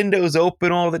 leaves her windows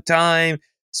open all the time.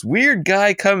 This weird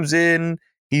guy comes in.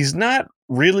 He's not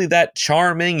really that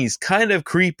charming. He's kind of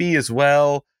creepy as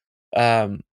well.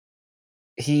 I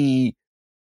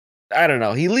don't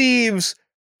know. He leaves.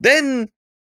 Then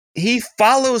he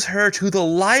follows her to the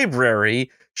library.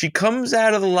 She comes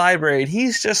out of the library, and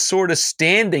he's just sort of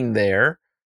standing there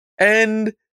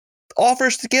and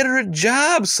offers to get her a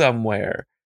job somewhere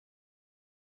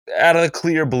out of the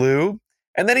clear blue.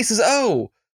 And then he says,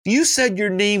 "Oh, you said your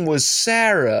name was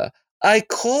Sarah. I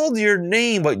called your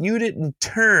name, but you didn't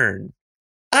turn.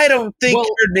 I don't think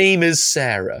your name is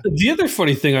Sarah." The other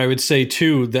funny thing I would say,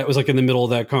 too, that was like in the middle of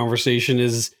that conversation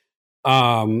is,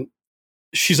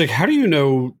 she's like, "How do you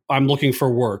know I'm looking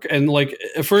for work?" And like,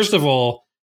 first of all,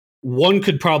 one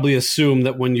could probably assume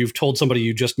that when you've told somebody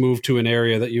you just moved to an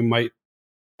area that you might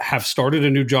have started a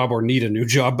new job or need a new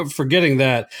job. But forgetting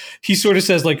that, he sort of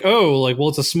says like, "Oh, like, well,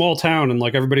 it's a small town and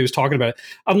like everybody was talking about it."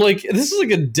 I'm like, this is like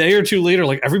a day or two later.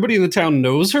 Like, everybody in the town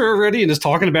knows her already and is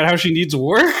talking about how she needs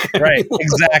work. Right.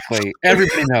 Exactly.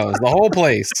 Everybody knows the whole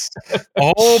place,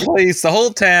 the whole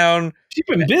town. Keep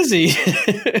him busy.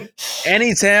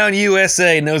 Anytown,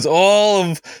 USA knows all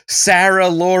of Sarah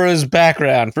Laura's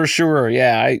background for sure.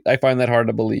 Yeah, I find that hard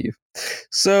to believe.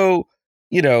 So,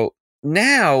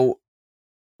 now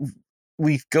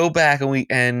we go back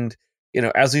and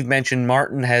as we've mentioned,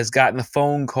 Martin has gotten a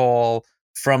phone call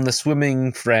from the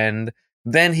swimming friend.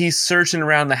 Then he's searching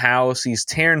around the house. He's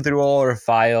tearing through all her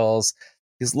files.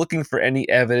 He's looking for any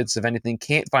evidence of anything.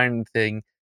 Can't find anything.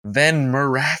 Then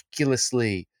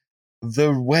miraculously,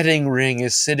 the wedding ring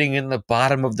is sitting in the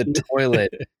bottom of the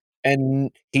toilet,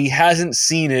 and he hasn't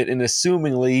seen it, and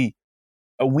assumingly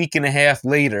a week and a half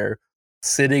later,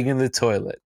 sitting in the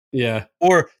toilet. Yeah.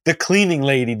 Or the cleaning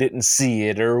lady didn't see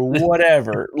it or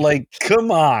whatever. Like, come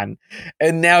on.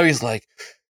 And now he's like,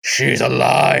 she's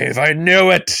alive. I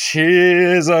knew it. She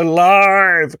is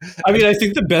alive. I mean, I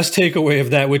think the best takeaway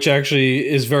of that, which actually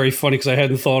is very funny because I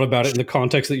hadn't thought about it in the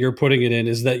context that you're putting it in,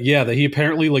 is that, that he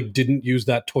apparently didn't use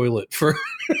that toilet for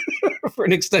for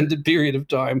an extended period of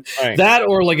time. Right. That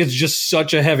or it's just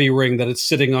such a heavy ring that it's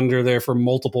sitting under there for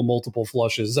multiple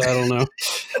flushes. I don't know.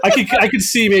 I could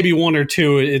see maybe one or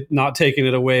two, it not taking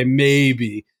it away,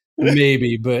 maybe,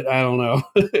 but I don't know.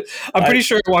 I'm pretty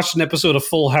sure I watched an episode of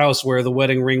Full House where the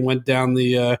wedding ring went down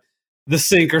the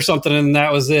sink or something, and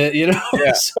that was it. Yeah.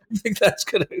 So I think that's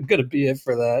gonna be it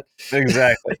for that.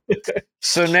 Exactly.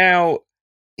 So now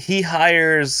he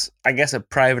hires, I guess, a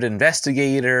private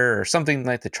investigator or something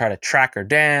to try to track her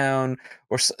down,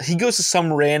 or he goes to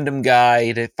some random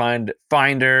guy to find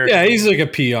her. Yeah, he's like a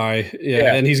PI.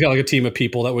 Yeah, and he's got a team of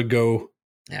people that would go.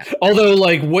 Yeah. Although,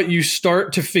 what you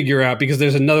start to figure out, because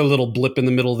there's another little blip in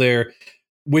the middle there,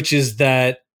 which is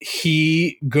that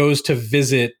he goes to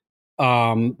visit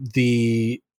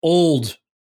the old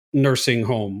nursing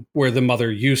home where the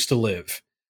mother used to live.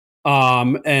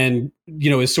 And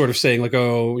is sort of saying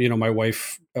oh, my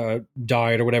wife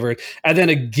died or whatever. And then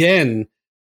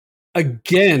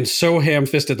again, so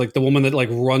ham-fisted, the woman that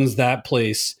runs that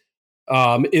place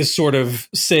is sort of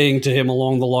saying to him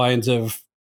along the lines of,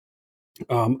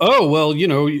 oh, well,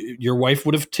 your wife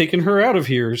would have taken her out of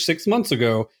here 6 months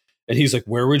ago. And he's like,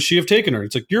 where would she have taken her?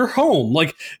 It's your home.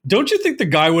 Don't you think the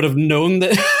guy would have known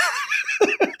that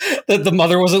that the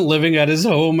mother wasn't living at his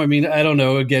home? I mean, I don't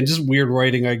know. Again, just weird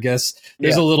writing, I guess.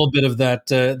 There's a little bit of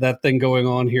that thing going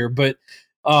on here, but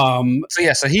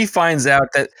so he finds out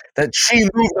that she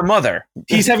moved the mother.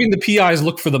 He's having the PIs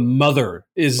look for the mother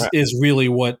is really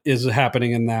what is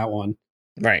happening in that one.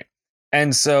 Right.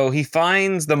 And so he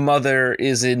finds the mother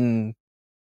is in,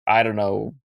 I don't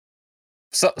know,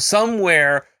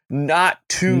 somewhere not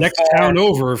too next far. Town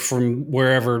over from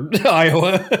wherever,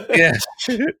 Iowa. Yeah.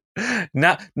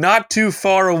 Not too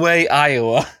far away,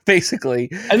 Iowa, basically.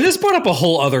 And this brought up a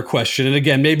whole other question. And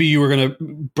again, maybe you were going to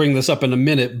bring this up in a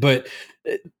minute, but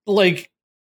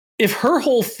if her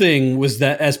whole thing was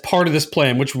that as part of this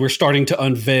plan, which we're starting to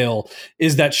unveil,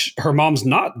 is that her mom's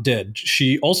not dead.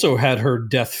 She also had her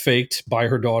death faked by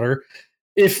her daughter.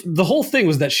 If the whole thing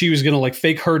was that she was going to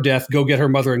fake her death, go get her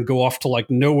mother and go off to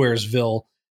Nowheresville,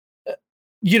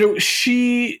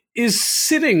 she is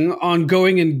sitting on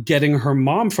going and getting her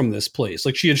mom from this place.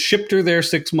 She had shipped her there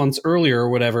 6 months earlier or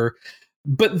whatever.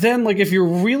 But then, if you're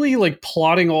really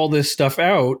plotting all this stuff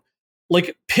out,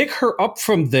 pick her up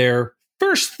from there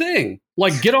first thing.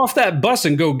 Get off that bus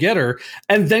and go get her,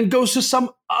 and then go to some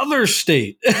other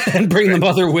state and bring the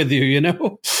mother with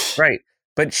you, Right.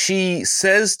 But she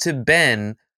says to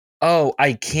Ben, oh,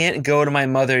 I can't go to my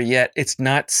mother yet. It's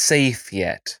not safe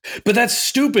yet. But that's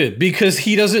stupid because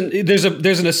he doesn't.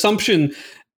 There's an assumption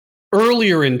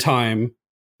earlier in time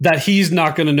that he's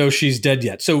not going to know she's dead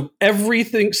yet. So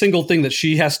single thing that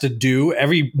she has to do,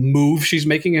 every move she's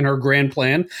making in her grand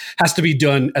plan has to be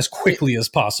done as quickly as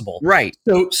possible. Right.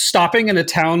 So stopping in a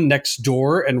town next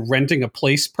door and renting a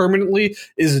place permanently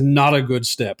is not a good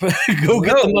step. Go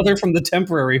get the mother from the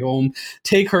temporary home,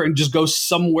 take her and just go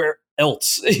somewhere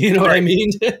else. You know what I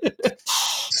mean?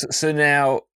 So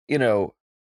now,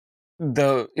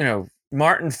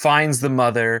 Martin finds the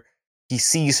mother. He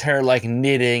sees her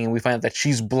knitting, and we find out that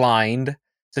she's blind,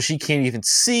 so she can't even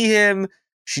see him.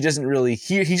 She doesn't really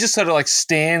hear. He just sort of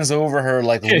stands over her,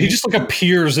 he just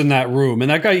appears in that room, and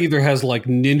that guy either has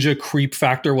ninja creep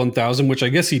factor 1000, which I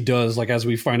guess he does, as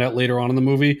we find out later on in the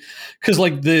movie, because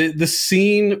the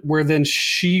scene where then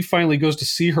she finally goes to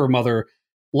see her mother,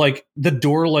 the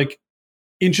door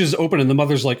inches open and the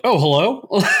mother's oh, hello.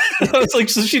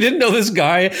 It's so she didn't know this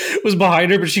guy was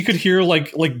behind her, but she could hear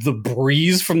the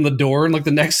breeze from the door and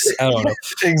the next, I don't know.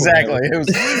 Exactly. It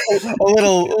was a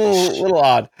little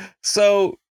odd.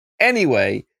 So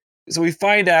anyway, we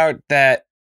find out that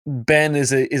Ben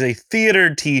is a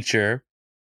theater teacher,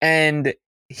 and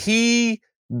he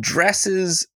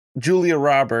dresses Julia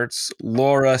Roberts,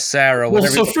 Laura, Sarah,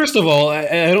 whatever. Well, so first of all,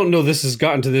 I don't know this has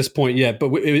gotten to this point yet,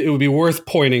 but it would be worth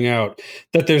pointing out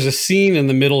that there's a scene in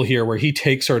the middle here where he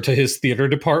takes her to his theater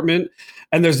department,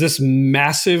 and there's this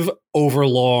massive,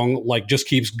 overlong, like just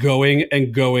keeps going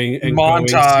and going and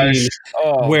montage going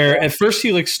scene where at first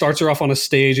he like starts her off on a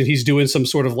stage and he's doing some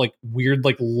sort of like weird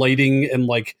like lighting and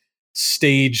like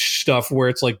stage stuff where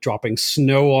it's like dropping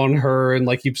snow on her, and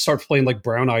like he starts playing like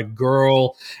Brown Eyed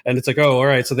Girl, and it's like, oh, all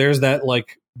right, so there's that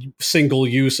like single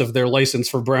use of their license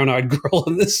for Brown Eyed Girl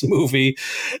in this movie,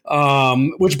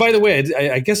 which by the way,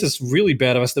 I guess it's really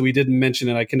bad of us that we didn't mention,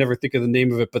 and I can never think of the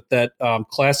name of it, but that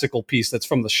classical piece that's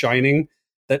from The Shining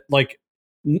that like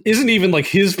isn't even like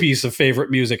his piece of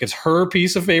favorite music, it's her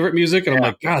piece of favorite music, and I'm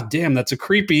like, god damn, that's a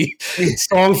creepy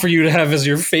song for you to have as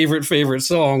your favorite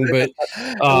song, but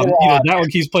you know, that one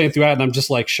keeps playing throughout, and I'm just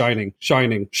like, shining.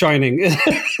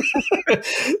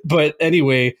 But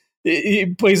anyway,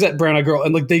 he plays that Brown Eyed Girl,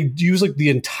 and like they use like the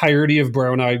entirety of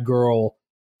Brown Eyed Girl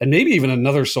and maybe even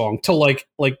another song to like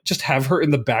just have her in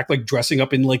the back like dressing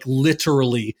up in like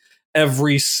literally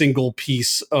every single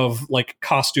piece of like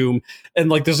costume, and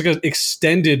like there's like an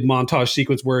extended montage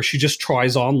sequence where she just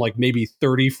tries on like maybe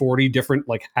 30-40 different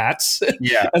like hats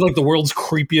and like the world's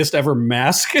creepiest ever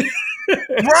mask.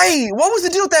 Right, what was the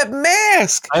deal with that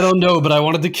mask? I don't know, but I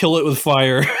wanted to kill it with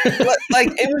fire. Like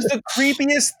it was the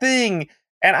creepiest thing,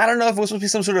 and I don't know if it was supposed to be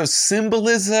some sort of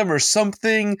symbolism or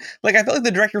something. Like I felt like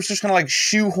the director was just kind of like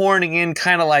shoehorning in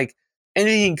kind of like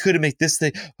anything could make this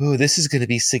thing, oh, this is going to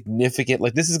be significant.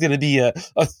 Like, this is going to be a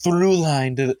through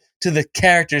line to the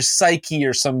character's psyche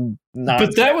or some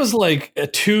nonsense. But that was like a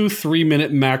 2-3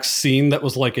 minute max scene that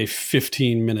was like a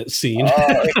 15-minute scene.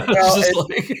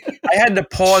 I had to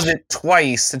pause it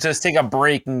twice to just take a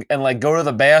break and like go to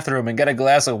the bathroom and get a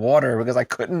glass of water because I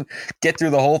couldn't get through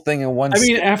the whole thing in one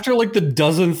scene. After like the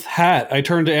dozenth hat, I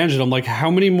turned to Angela. I'm like,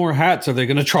 how many more hats are they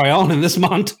going to try on in this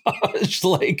montage?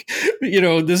 Like, you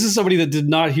know, this is somebody that did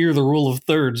not hear the rule of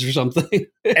thirds or something.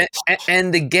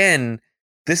 and again,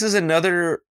 this is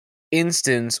another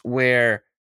instance where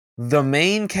the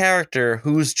main character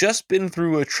who's just been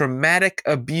through a traumatic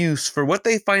abuse for what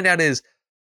they find out is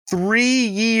 3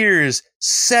 years,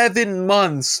 7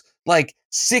 months, like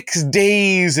 6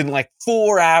 days and like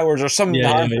 4 hours or some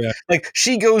nonsense. Like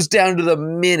she goes down to the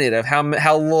minute of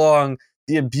how long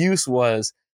the abuse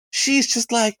was. She's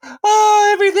just like,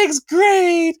 oh, everything's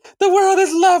great. The world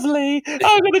is lovely.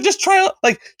 I'm going to just try out.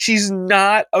 Like, she's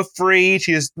not afraid.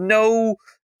 She has no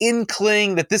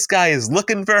inkling that this guy is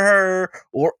looking for her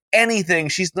or anything.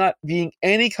 She's not being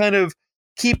any kind of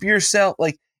keep yourself.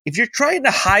 Like, if you're trying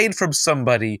to hide from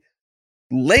somebody,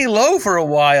 lay low for a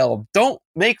while. Don't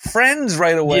make friends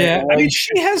right away. Yeah, I mean,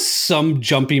 she has some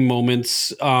jumpy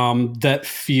moments that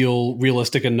feel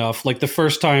realistic enough. Like the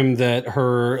first time that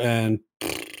her and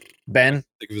Ben, I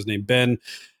think of his name, Ben,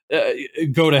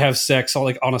 go to have sex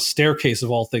like on a staircase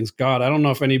of all things. God, I don't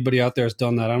know if anybody out there has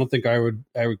done that. I don't think I would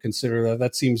consider that.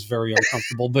 That seems very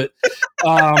uncomfortable. But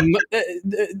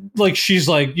like she's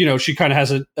like, you know, she kind of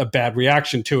has a bad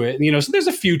reaction to it. And, you know, so there's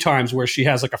a few times where she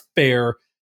has like a fair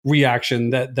reaction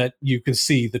that you can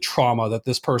see the trauma that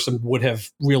this person would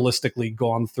have realistically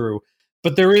gone through.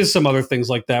 But there is some other things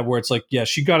like that where it's like, yeah,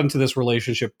 she got into this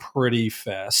relationship pretty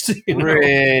fast. You know?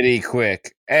 Pretty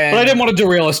quick. But I didn't want to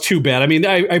derail us too bad. I mean,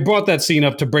 I brought that scene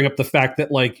up to bring up the fact that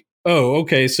like, oh,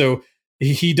 okay, so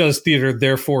he does theater,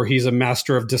 therefore he's a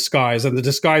master of disguise. And the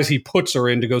disguise he puts her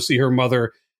in to go see her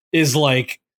mother is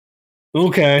like,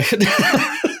 okay.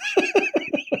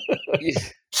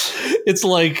 It's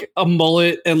like a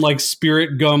mullet and like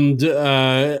spirit gummed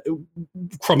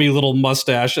crummy little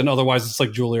mustache, and otherwise it's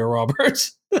like Julia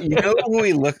Roberts. You know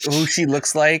who she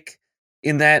looks like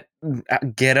in that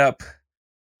getup?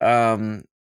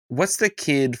 What's the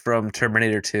kid from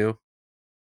Terminator 2?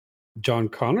 John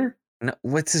Connor? No,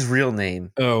 what's his real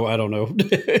name? Oh, I don't know.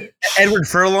 Edward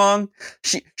Furlong.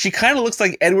 She kind of looks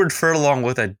like Edward Furlong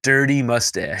with a dirty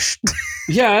mustache.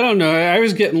 Yeah, I don't know. I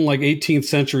was getting like 18th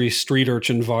century street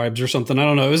urchin vibes or something. I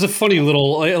don't know. It was a funny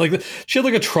little like she had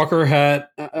like a trucker hat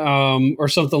or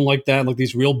something like that. Like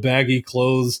these real baggy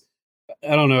clothes.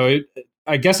 I don't know.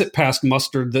 I guess it passed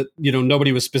mustard that, you know,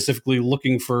 nobody was specifically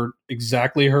looking for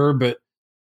exactly her, but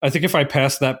I think if I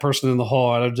passed that person in the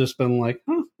hall, I'd have just been like,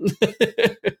 huh.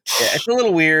 Yeah, it's a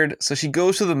little weird. So she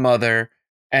goes to the mother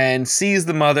and sees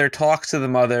the mother, talks to the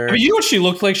mother. I mean, you know what she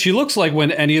looked like? She looks like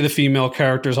when any of the female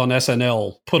characters on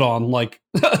SNL put on like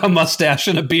a mustache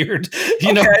and a beard.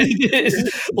 You know,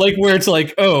 like where it's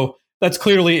like, oh, that's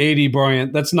clearly A.D.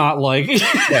 Bryant. That's not like,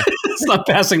 it's not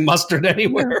passing mustard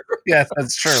anywhere. Yes,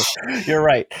 that's true. You're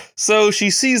right. So she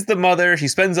sees the mother. She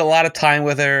spends a lot of time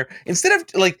with her. Instead of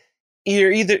like,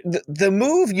 you're either the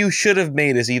move you should have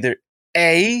made is either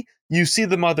A, you see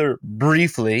the mother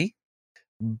briefly,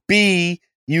 B,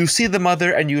 you see the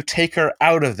mother and you take her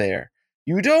out of there.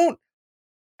 You don't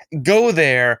go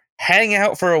there, hang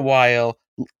out for a while,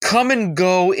 come and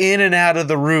go in and out of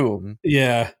the room.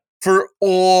 Yeah. For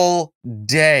all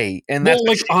day. And that's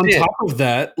like on top of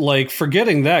that, like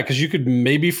forgetting that, because you could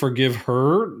maybe forgive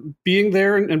her being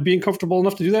there and being comfortable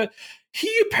enough to do that.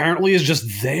 He apparently is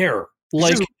just there.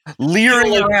 Like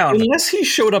leering around. Unless he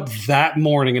showed up that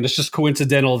morning and it's just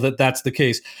coincidental that that's the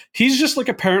case. He's just like,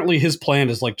 apparently his plan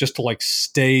is like just to like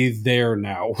stay there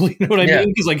now. You know what I mean?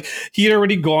 Because like he had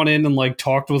already gone in and like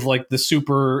talked with like the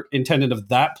superintendent of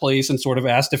that place and sort of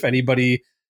asked if anybody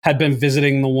had been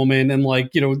visiting the woman, and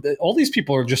like, you know, all these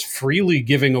people are just freely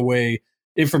giving away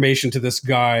information to this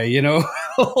guy, you know.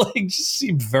 Like, just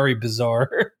seemed very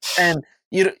bizarre. And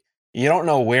you don't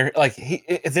know where, like,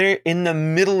 they're in the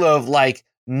middle of like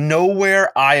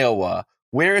nowhere, Iowa.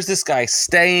 Where is this guy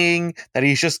staying that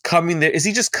he's just coming there? Is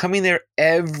he just coming there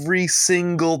every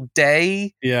single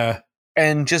day? Yeah.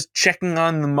 And just checking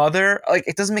on the mother? Like,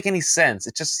 it doesn't make any sense.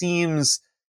 It just seems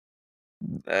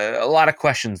a lot of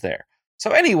questions there. So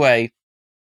anyway,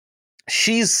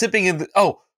 she's sipping in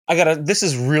this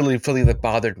is really something that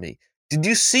bothered me. Did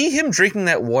you see him drinking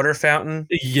that water fountain?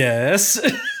 Yes.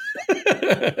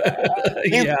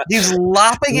 He's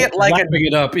lapping it like lapping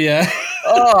it up, yeah.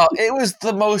 Oh, it was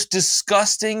the most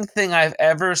disgusting thing I've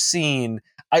ever seen.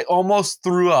 I almost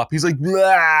threw up. He's like,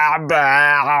 blah,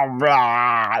 blah,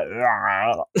 blah,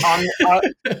 blah.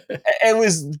 It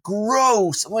was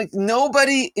gross. I'm like,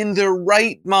 nobody in their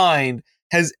right mind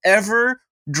has ever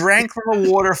drank from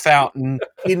a water fountain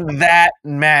in that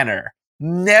manner.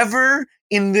 Never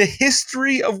in the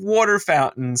history of water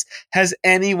fountains has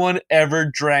anyone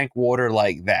ever drank water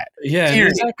like that. Yeah,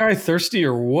 is that guy thirsty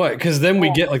or what? Because then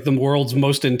we get like the world's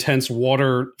most intense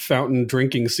water fountain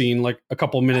drinking scene like a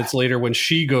couple minutes later when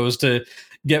she goes to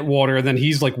get water, and then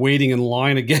he's like waiting in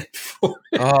line again for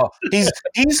it. Oh,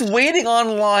 he's waiting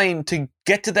online to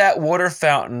get to that water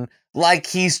fountain like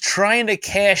he's trying to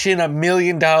cash in $1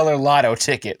 million lotto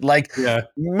ticket. Like,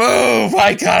 move,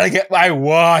 I gotta get my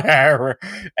water.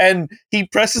 And he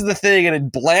presses the thing and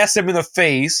it blasts him in the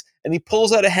face, and he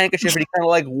pulls out a handkerchief and he kind of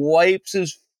like wipes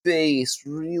his face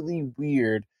really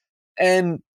weird.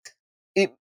 And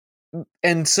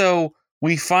so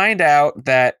we find out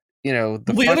that, you know,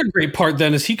 the other great part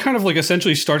then is he kind of like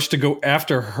essentially starts to go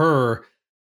after her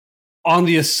on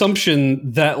the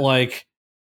assumption that like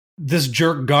this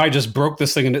jerk guy just broke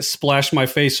this thing and it splashed my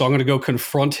face, so I'm going to go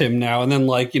confront him now. And then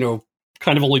like, you know,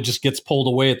 kind of only just gets pulled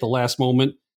away at the last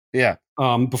moment. Yeah.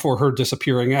 Before her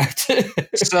disappearing act.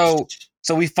 So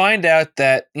we find out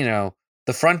that, you know,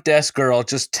 the front desk girl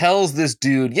just tells this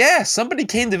dude, yeah, somebody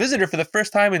came to visit her for the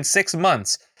first time in 6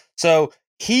 months. So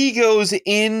he goes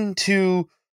into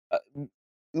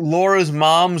Laura's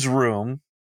mom's room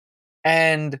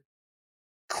and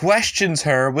questions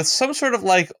her with some sort of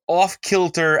like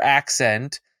off-kilter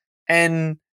accent,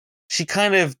 and she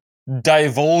kind of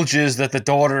divulges that the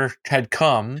daughter had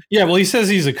come. Yeah, well, he says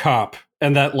he's a cop,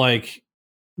 and that like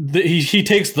he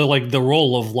takes the like the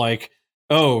role of like,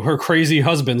 oh, her crazy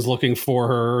husband's looking for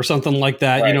her or something like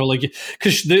that. Right. You know, like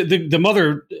because the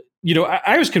mother. You know,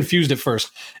 I was confused at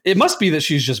first. It must be that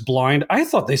she's just blind. I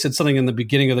thought they said something in the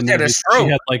beginning of the movie. She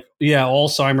had like,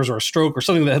 Alzheimer's or a stroke or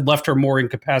something that had left her more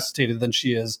incapacitated than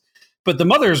she is. But the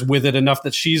mother's with it enough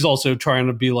that she's also trying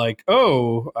to be like,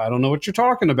 oh, I don't know what you're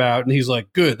talking about. And he's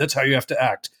like, good, that's how you have to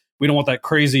act. We don't want that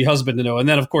crazy husband to know. And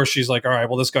then, of course, she's like, all right,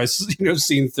 well, this guy's, you know,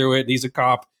 seen through it and he's a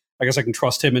cop. I guess I can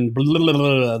trust him, and blah, blah,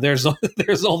 blah, blah. There's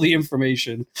all the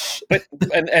information. But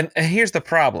and here's the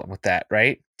problem with that,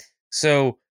 right?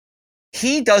 So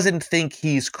he doesn't think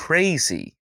he's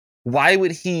crazy. Why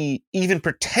would he, even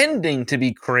pretending to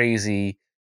be crazy,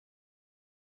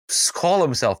 call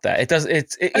himself that? It does.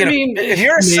 I mean, if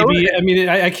you're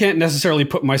I can't necessarily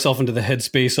put myself into the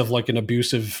headspace of like an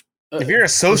abusive. If you're a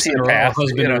sociopath, or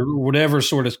husband, or whatever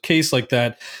sort of case like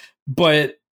that,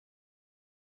 but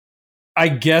I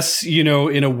guess, you know,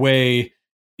 in a way,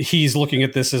 he's looking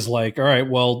at this as like, all right,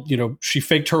 well, you know, she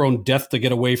faked her own death to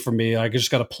get away from me. I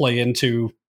just got to play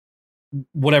into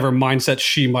whatever mindset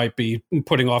she might be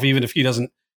putting off, even if he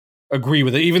doesn't agree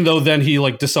with it, even though then he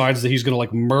like decides that he's going to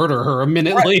like murder her a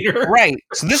minute later. Right.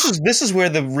 So this is where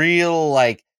the real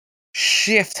like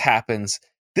shift happens.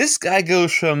 This guy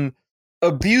goes from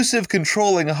abusive,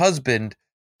 controlling husband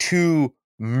to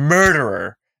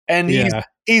murderer. And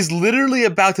he's literally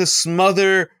about to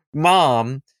smother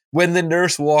mom when the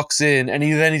nurse walks in, and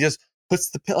he just puts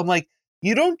the pill. I'm like,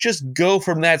 you don't just go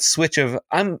from that switch of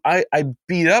I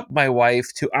beat up my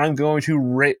wife to I'm going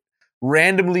to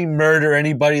randomly murder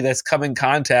anybody that's come in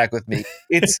contact with me.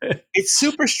 It's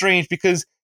super strange because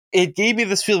it gave me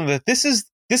this feeling that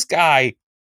this guy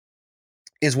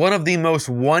is one of the most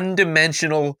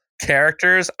one-dimensional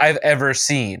characters I've ever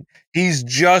seen. He's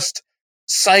just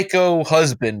psycho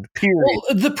husband, period. Well,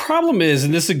 the problem is,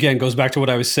 and this again goes back to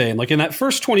what I was saying, like in that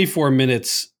first 24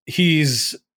 minutes,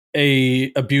 he's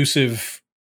a abusive,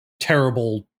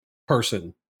 terrible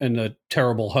person and a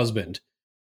terrible husband.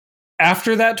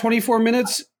 After that 24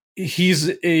 minutes,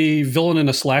 he's a villain in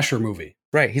a slasher movie.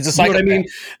 Right, he's a psychopath. You know what I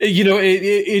mean? You know,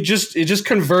 it just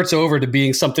converts over to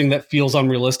being something that feels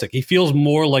unrealistic. He feels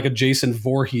more like a Jason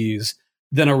Voorhees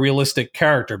than a realistic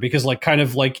character because, like, kind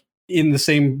of like in the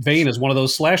same vein as one of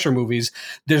those slasher movies,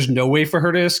 there's no way for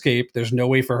her to escape. There's no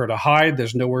way for her to hide.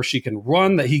 There's nowhere she can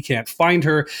run that he can't find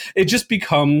her. It just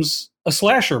becomes a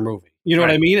slasher movie. You know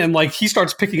what I mean? And like he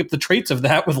starts picking up the traits of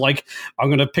that with like, I'm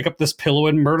going to pick up this pillow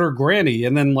and murder Granny.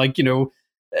 And then like, you know,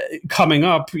 coming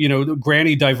up, you know,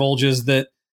 Granny divulges that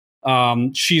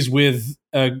she's with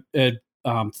a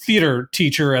theater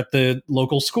teacher at the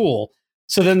local school.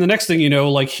 So then the next thing you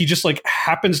know, like he just like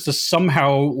happens to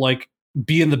somehow like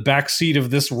be in the back seat of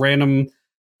this random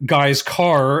guy's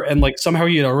car, and like somehow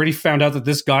he had already found out that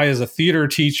this guy is a theater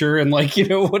teacher, and like, you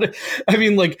know what I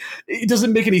mean, like it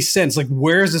doesn't make any sense. Like,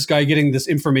 where is this guy getting this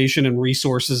information and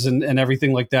resources and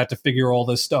everything like that to figure all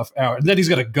this stuff out? And then he's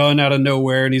got a gun out of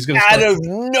nowhere, and he's going to out of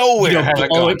nowhere, you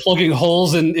know, plugging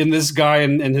holes in this guy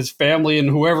and his family and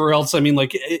whoever else. I mean,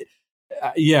 like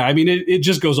yeah, I mean, it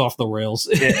just goes off the rails.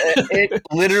 it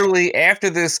literally, after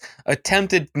this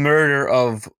attempted murder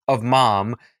of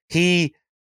mom, he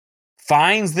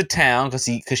finds the town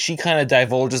because she kind of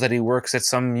divulges that he works at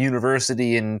some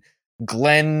university in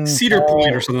Cedar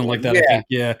Point or something like that. Yeah, I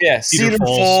think. Yeah, Cedar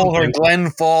Falls or Glen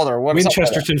Falls or what?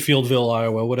 Winchesterton, Fieldville,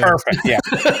 Iowa, whatever. Perfect. Yeah.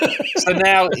 So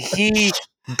now he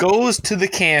goes to the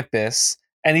campus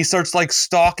and he starts like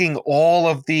stalking all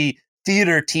of the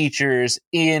theater teachers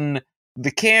in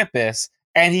the campus,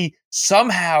 and he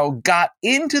somehow got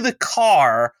into the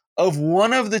car of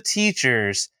one of the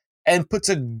teachers and puts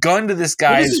a gun to this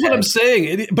guy's head. This is what I'm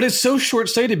saying, but it's so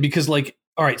short-sighted because, like,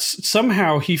 all right,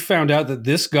 somehow he found out that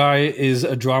this guy is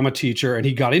a drama teacher, and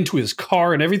he got into his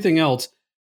car and everything else,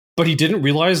 but he didn't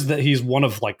realize that he's one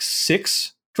of like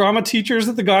 6 drama teachers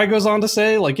that the guy goes on to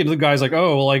say. Like, you know, the guy's like,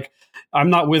 oh, like, I'm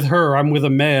not with her, I'm with a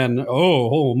man.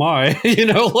 Oh my, you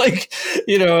know, like,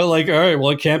 all right, well,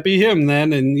 it can't be him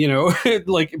then. And, you know,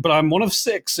 like, but I'm one of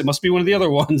 6. It must be one of the other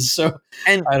ones. So,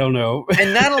 and I don't know.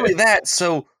 And not only that,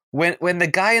 so when the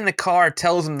guy in the car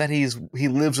tells him that he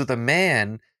lives with a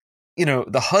man, you know,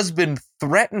 the husband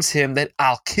threatens him that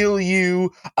I'll kill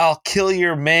you, I'll kill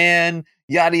your man,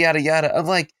 yada, yada, yada. I'm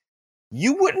like,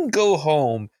 you wouldn't go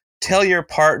home, tell your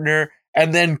partner,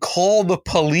 and then call the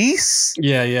police?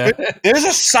 Yeah. There's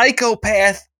a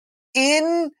psychopath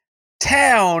in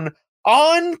town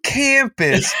on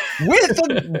campus with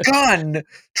a gun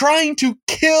trying to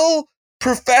kill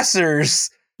professors.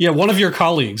 Yeah, one of your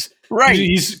colleagues. Right.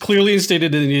 He's clearly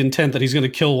stated in the intent that he's going to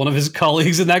kill one of his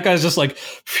colleagues, and that guy's just like,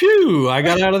 phew, I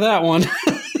got out of that one.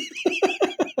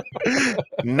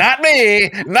 Not me.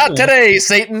 Not today,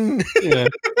 Satan. Yeah.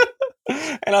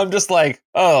 And I'm just like,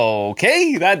 oh,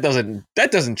 okay, that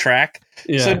doesn't track.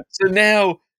 Yeah. So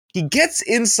now he gets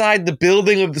inside the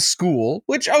building of the school,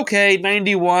 which, okay,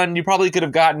 91, you probably could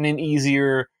have gotten in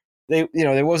easier. There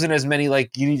wasn't as many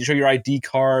like you need to show your ID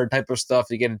card type of stuff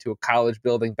to get into a college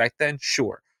building back then.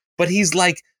 Sure. But he's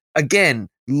like, again,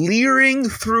 leering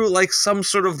through like some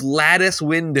sort of lattice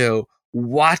window,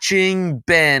 watching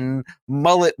Ben,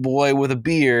 mullet boy with a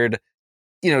beard,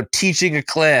 you know, teaching a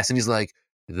class. And he's like,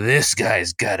 this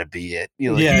guy's got to be it.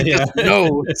 You know, yeah. Just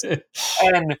knows.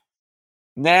 And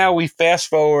now we fast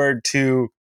forward to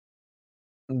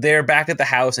they're back at the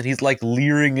house, and he's like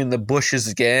leering in the bushes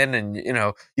again. And, you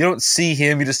know, you don't see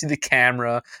him. You just see the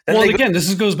camera. Then well, again,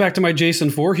 this goes back to my Jason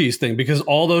Voorhees thing, because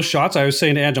all those shots I was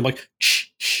saying to Ange, I'm like, shh.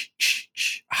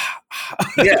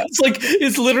 Yeah.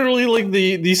 It's literally like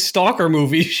the stalker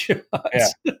movie shots.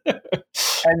 Yeah.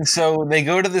 And so they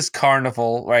go to this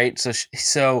carnival, right?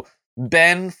 So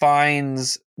Ben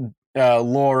finds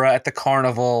Laura at the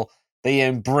carnival. They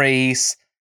embrace.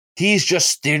 He's just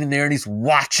standing there and he's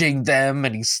watching them,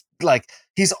 and he's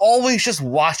always just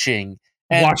watching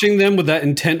them with that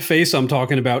intent face I'm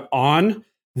talking about on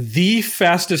the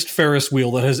fastest Ferris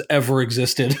wheel that has ever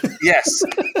existed. Yes.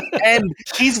 And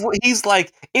he's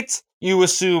like, you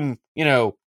assume, you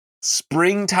know,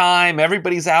 springtime.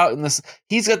 Everybody's out in this.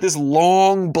 He's got this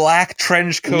long black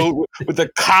trench coat with the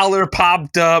collar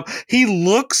popped up. He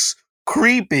looks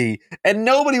creepy. And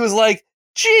nobody was like,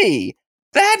 gee,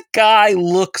 that guy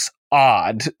looks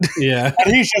odd. Yeah.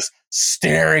 And he's just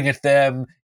staring at them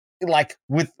like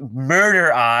with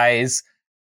murder eyes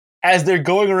as they're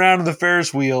going around in the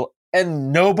Ferris wheel,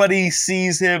 and nobody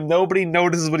sees him. Nobody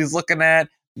notices what he's looking at.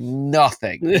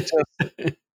 Nothing. Just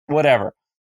whatever.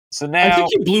 So now, I think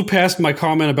you blew past my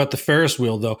comment about the Ferris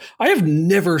wheel, though. I have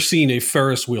never seen a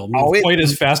Ferris wheel move quite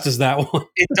as fast as that one.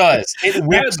 It does. It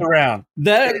whips around.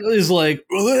 That is like...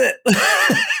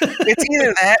 It's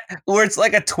either that, or it's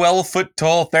like a 12-foot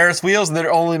tall Ferris wheels, and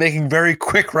they're only making very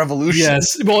quick revolutions.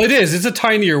 Yes. Well, it is. It's a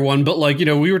tinier one, but like,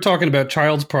 we were talking about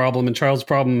Child's Problem and Child's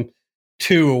Problem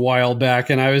 2 a while back,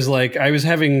 and I was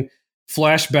having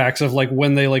flashbacks of like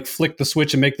when they like flick the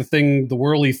switch and make the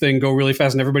whirly thing go really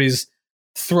fast, and everybody's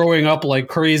throwing up like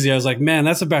crazy. I was like, man,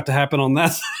 that's about to happen on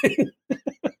that thing.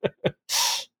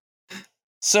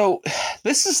 So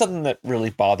this is something that really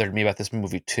bothered me about this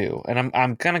movie too, and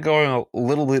I'm kind of going a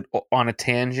little bit on a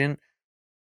tangent.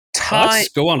 Let's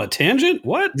go on a tangent?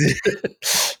 What?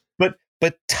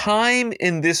 but time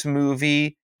in this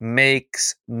movie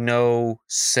makes no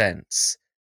sense.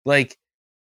 Like,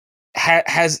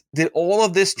 did all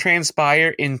of this transpire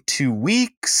in 2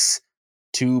 weeks,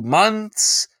 2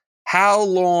 months? How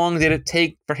long did it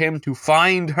take for him to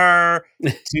find her,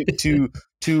 to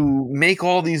make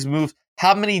all these moves?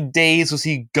 How many days was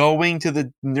he going to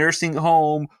the nursing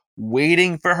home,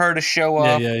 waiting for her to show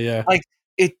up? Yeah. Like,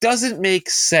 it doesn't make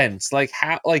sense. Like,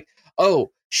 how? Like,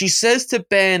 oh, she says to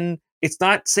Ben, it's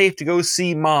not safe to go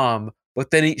see mom,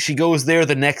 but then she goes there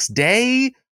the next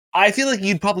day. I feel like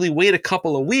you'd probably wait a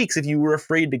couple of weeks if you were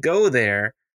afraid to go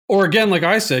there. Or again, like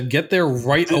I said, get there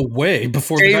right away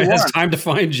before the guy has time to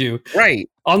find you. Right.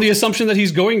 On the assumption that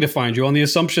he's going to find you, on the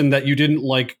assumption that you didn't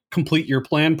like complete your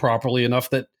plan properly enough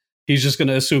that he's just going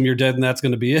to assume you're dead and that's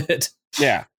going to be it.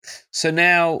 Yeah. So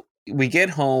now we get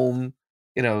home,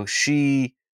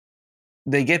 they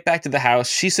get back to the house.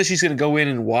 She says she's going to go in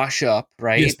and wash up,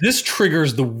 right? Yes, this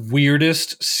triggers the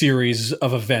weirdest series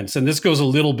of events. And this goes a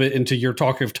little bit into your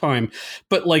talk of time.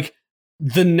 But like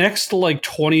the next like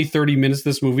 20, 30 minutes of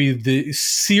this movie, the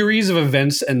series of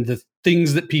events and the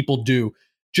things that people do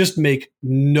just make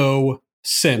no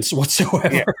sense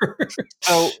whatsoever.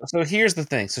 Yeah. So here's the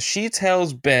thing. So she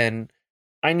tells Ben,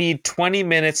 I need 20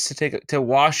 minutes to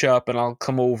wash up and I'll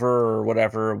come over or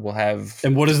whatever. We'll have...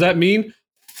 And what does that mean?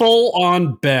 Full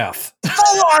on bath.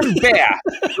 Full on bath,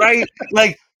 right?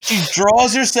 Like, she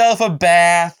draws herself a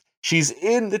bath. She's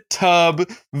in the tub.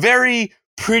 Very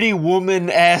Pretty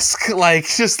Woman-esque. Like,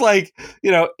 just like,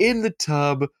 in the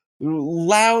tub,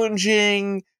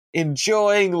 lounging,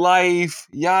 enjoying life,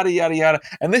 yada, yada, yada.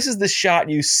 And this is the shot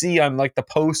you see on, like, the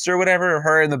poster or whatever of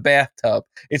her in the bathtub.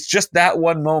 It's just that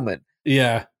one moment.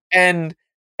 Yeah. And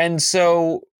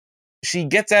so she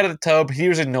gets out of the tub,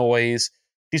 hears a noise.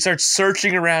 She starts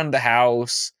searching around the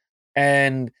house,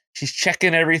 and she's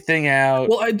checking everything out.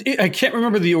 Well, I can't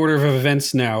remember the order of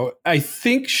events now. I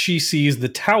think she sees the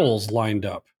towels lined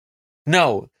up.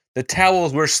 No, the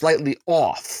towels were slightly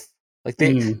off. Like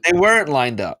they weren't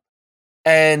lined up.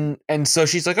 And so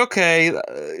she's like, okay,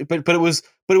 but it was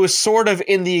sort of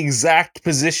in the exact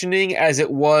positioning as it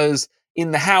was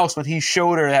in the house when he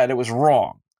showed her that it was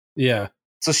wrong. Yeah.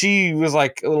 So she was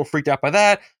like a little freaked out by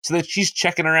that. So that she's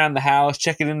checking around the house,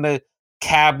 checking in the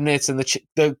cabinets and the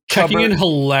checking cupboard. In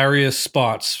hilarious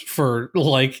spots for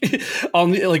like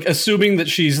on the like assuming that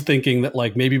she's thinking that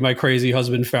like maybe my crazy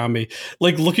husband found me,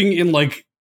 like looking in like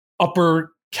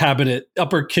upper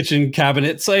kitchen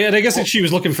cabinets. And I guess that she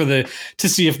was looking to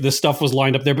see if the stuff was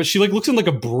lined up there, but she like looks in like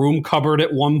a broom cupboard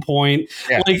at one point.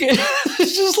 Yeah. Like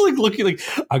it's just like looking like,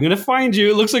 I'm gonna find you.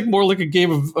 It looks like more like a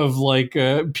game of like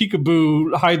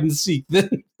peekaboo hide and seek.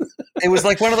 It was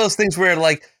like one of those things where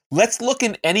like, let's look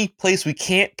in any place we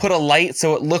can't put a light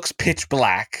so it looks pitch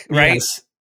black, right? Yes.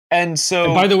 And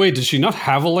by the way, does she not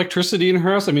have electricity in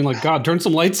her house? I mean, like, God, turn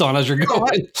some lights on as you're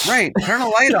going. Right, turn a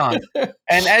light on.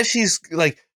 And as she's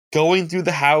like going through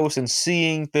the house and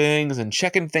seeing things and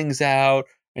checking things out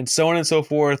and so on and so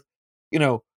forth,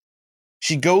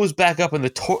 she goes back up and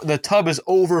the tub is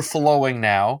overflowing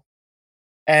now.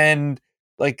 And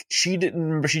like, she didn't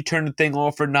remember she turned the thing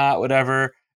off or not,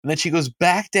 whatever. And then she goes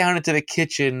back down into the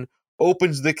kitchen,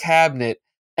 opens the cabinet,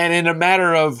 and in a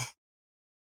matter of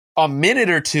a minute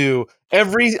or two,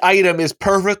 every item is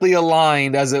perfectly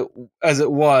aligned as it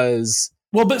was.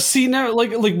 Well, but see now,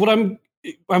 like what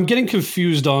I'm getting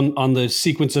confused on the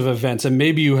sequence of events, and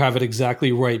maybe you have it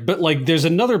exactly right. But like, there's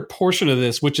another portion of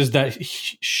this, which is that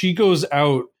she goes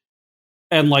out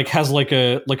and like has like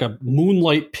a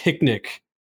moonlight picnic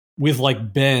with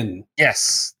like Ben.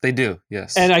 Yes, they do.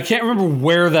 Yes. And I can't remember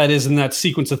where that is in that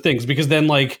sequence of things, because then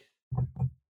like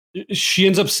she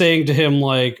ends up saying to him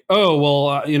like, "Oh,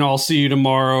 well, I'll see you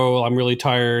tomorrow. I'm really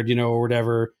tired, or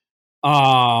whatever."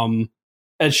 And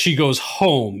she goes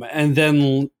home, and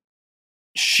then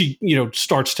she,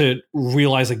 starts to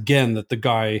realize again that the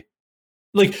guy,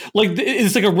 like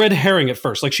it's like a red herring at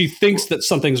first. Like she thinks that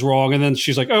something's wrong, and then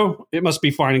she's like, "Oh, it must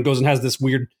be fine," and goes and has this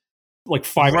weird, like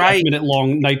 5.5-minute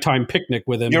long nighttime picnic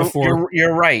with him.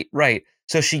 You're right.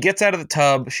 So she gets out of the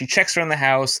tub. She checks around the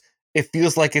house. It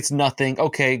feels like it's nothing.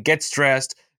 Okay, gets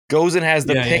dressed, goes and has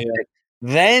the picnic. Yeah.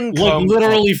 Then like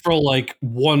literally for like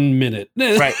 1 minute.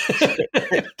 Right.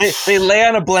 they lay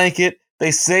on a blanket.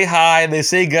 They say hi. They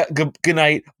say good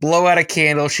night. Blow out a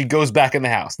candle. She goes back in the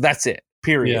house. That's it.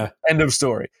 Period. Yeah. End of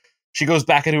story. She goes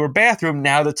back into her bathroom.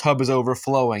 Now the tub is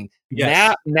overflowing.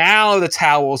 Yes. Now the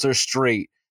towels are straight.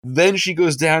 Then she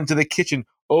goes down to the kitchen,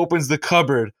 opens the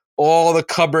cupboard. All the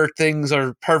cupboard things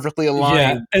are perfectly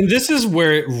aligned. Yeah, and this is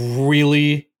where it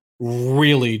really,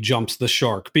 really jumps the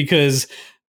shark, because,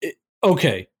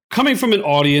 okay, coming from an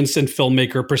audience and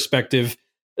filmmaker perspective,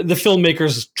 the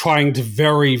filmmaker's trying to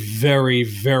very, very,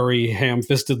 very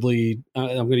ham-fistedly, I'm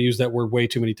going to use that word way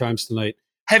too many times tonight.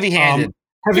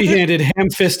 Heavy-handed,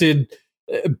 ham-fisted,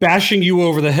 bashing you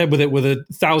over the head with it with a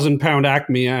 1,000-pound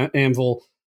Acme anvil,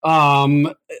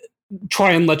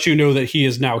 try and let you know that he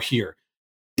is now here.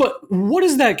 But what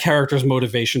is that character's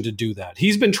motivation to do that?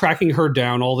 He's been tracking her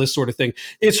down, all this sort of thing.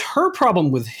 It's her problem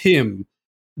with him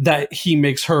that he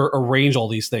makes her arrange all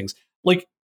these things. Like,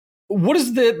 what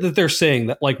is that they're saying?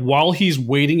 That like while he's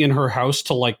waiting in her house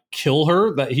to like kill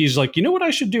her, that he's like, you know what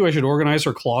I should do? I should organize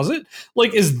her closet.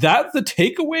 Like, is that the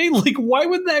takeaway? Like, why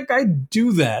would that guy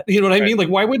do that? You know what I mean? Like,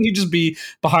 why wouldn't he just be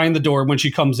behind the door, and when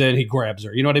she comes in, he grabs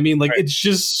her? You know what I mean? Like, it's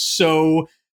just so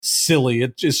silly.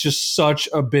 It's just such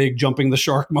a big jumping the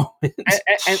shark moment.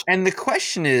 And the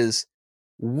question is,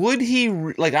 would he,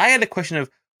 like, I had a question of,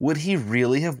 would he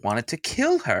really have wanted to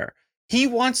kill her? He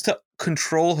wants to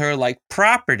control her like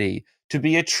property, to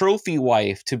be a trophy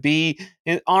wife, to be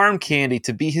an arm candy,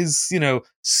 to be his,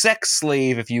 sex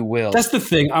slave, if you will. That's the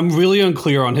thing. I'm really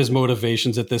unclear on his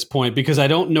motivations at this point, because I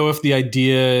don't know if the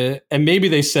idea, and maybe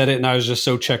they said it and I was just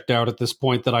so checked out at this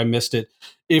point that I missed it,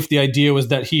 if the idea was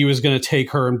that he was going to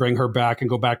take her and bring her back and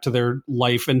go back to their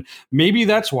life. And maybe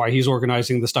that's why he's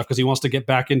organizing the stuff, because he wants to get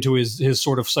back into his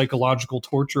sort of psychological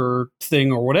torture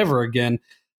thing or whatever again.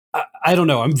 I don't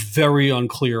know. I'm very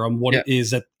unclear on what it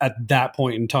is at that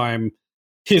point in time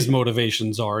his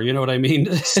motivations are. You know what I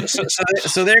mean?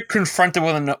 so they're confronted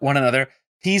with one another.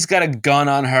 He's got a gun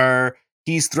on her.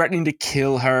 He's threatening to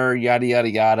kill her, yada, yada,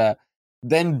 yada.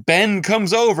 Then Ben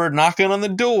comes over, knocking on the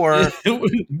door.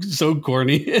 So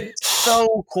corny.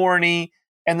 So corny.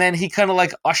 And then he kind of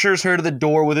like ushers her to the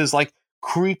door with his like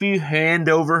creepy hand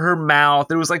over her mouth.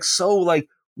 It was like so like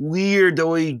weird the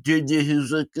way he did this. He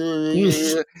was like,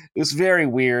 it was very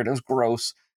weird. It was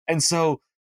gross. And so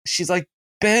she's like,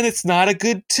 Ben, it's not a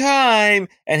good time.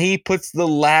 And he puts the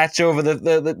latch over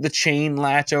the chain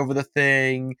latch over the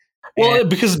thing. Well,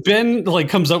 because Ben like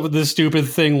comes up with this stupid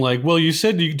thing like, well, you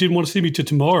said you didn't want to see me till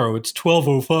tomorrow. It's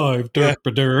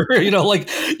 12:05. Like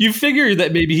you figure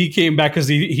that maybe he came back because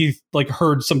he like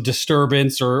heard some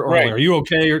disturbance or right. Like, are you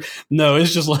okay? Or no,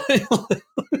 it's just like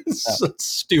it's so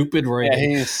stupid, right? Yeah,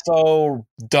 he's so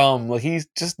dumb. Like he's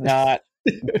just not.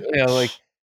 Like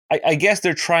I guess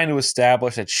they're trying to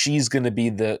establish that she's going to be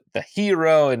the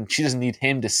hero and she doesn't need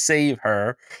him to save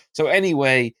her. So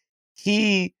anyway,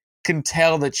 he can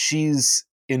tell that she's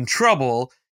in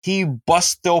trouble. He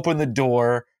busts open the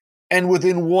door, and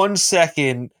within 1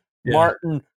 second,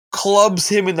 Martin clubs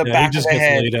him in the back of the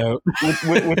head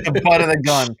with the butt of the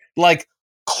gun, like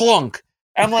clunk.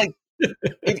 I'm like,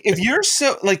 if you're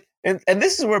so like, and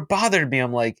this is where it bothered me.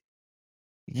 I'm like,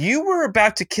 you were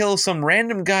about to kill some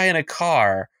random guy in a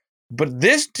car, but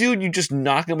this dude, you just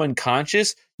knock him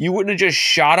unconscious. You wouldn't have just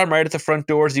shot him right at the front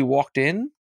door as he walked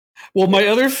in. Well, my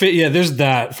other there's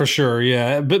that for sure,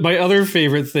 yeah. But my other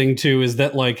favorite thing too is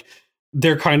that like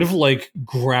they're kind of like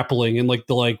grappling in like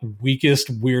the like weakest,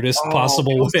 weirdest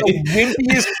possible way. The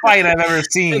wimpiest fight I've ever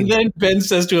seen. And then Ben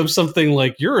says to him something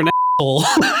like, "You're an asshole."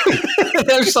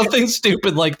 There's something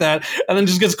stupid like that, and then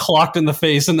just gets clocked in the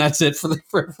face, and that's it for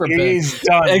Ben. He's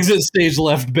done. Exit stage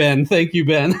left, Ben. Thank you,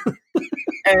 Ben.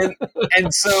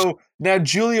 And so now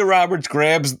Julia Roberts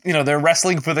grabs, they're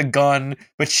wrestling for the gun,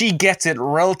 but she gets it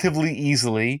relatively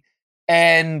easily.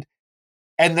 And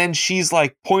then she's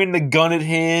like pointing the gun at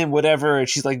him, whatever. And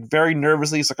she's like very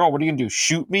nervously, it's like, oh, what are you going to do?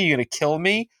 Shoot me? You're going to kill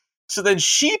me? So then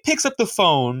she picks up the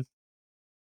phone,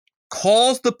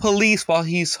 calls the police while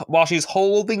she's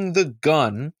holding the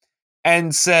gun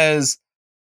and says,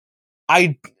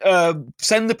 I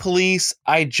send the police,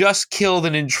 I just killed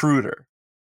an intruder.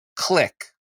 Click.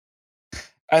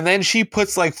 And then she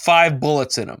puts like 5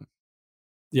 bullets in him.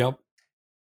 Yep.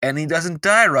 And he doesn't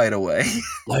die right away.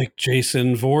 Like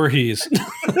Jason Voorhees.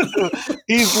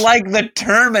 He's like the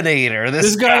Terminator.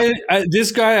 This guy,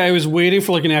 I was waiting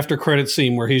for like an after credit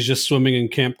scene where he's just swimming in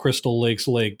Camp Crystal Lake's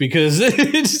lake because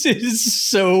it's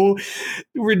so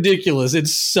ridiculous.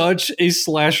 It's such a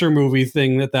slasher movie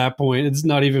thing at that point. It's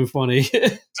not even funny.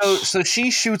 So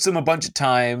she shoots him a bunch of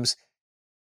times.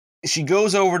 She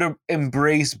goes over to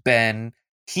embrace Ben.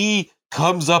 He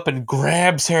comes up and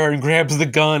grabs her and grabs the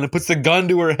gun and puts the gun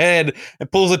to her head and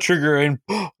pulls the trigger and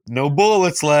no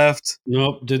bullets left.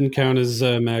 Nope, didn't count as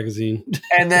a magazine.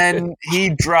 And then he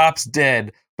drops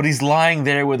dead, but he's lying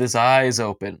there with his eyes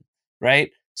open,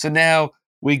 right? So now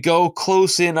we go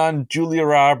close in on Julia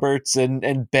Roberts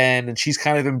and Ben, and she's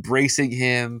kind of embracing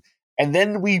him. And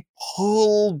then we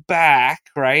pull back,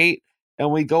 right? And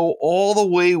we go all the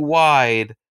way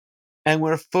wide, and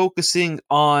we're focusing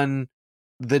on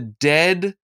the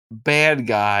dead bad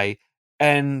guy,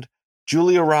 and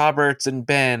Julia Roberts and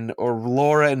Ben, or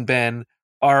Laura and Ben,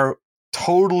 are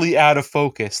totally out of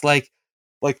focus. Like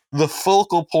the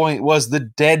focal point was the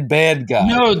dead bad guy.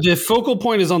 No, the focal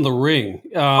point is on the ring.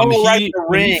 The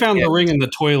ring. He found the ring in the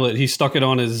toilet. He stuck it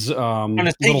on his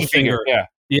little finger. Yeah.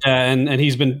 Yeah, and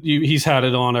he's had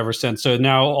it on ever since. So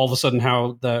now all of a sudden,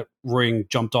 how that ring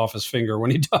jumped off his finger when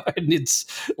he died, and it's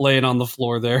laying on the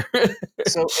floor there.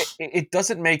 So it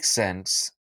doesn't make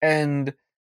sense, and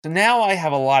so now I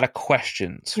have a lot of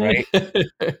questions, right?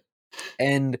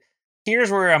 And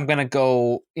here's where I'm gonna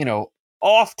go,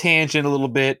 off tangent a little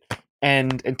bit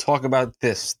and talk about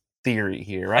this theory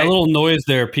here, right? A little noise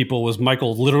there, people, was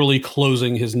Michael literally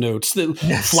closing his notes.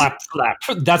 Yes. Flap, flap.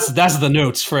 That's the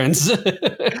notes, friends.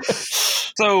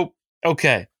 So,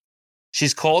 okay.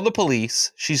 She's called the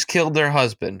police. She's killed their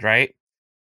husband, right?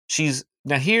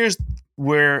 Now here's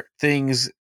where things,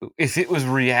 if it was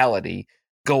reality,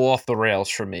 go off the rails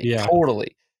for me. Yeah.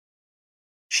 Totally.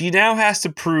 She now has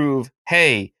to prove,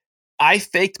 hey, I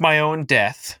faked my own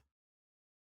death.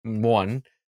 1.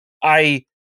 I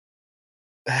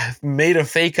made a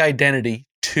fake identity.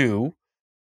 2.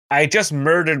 I just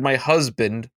murdered my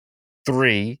husband.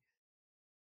 3.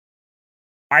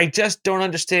 I just don't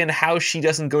understand how she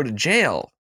doesn't go to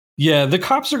jail. Yeah, the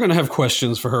cops are going to have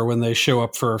questions for her when they show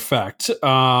up for a fact.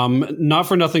 Not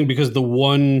for nothing, because the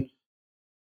one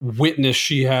witness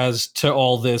she has to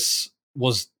all this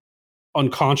was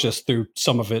unconscious through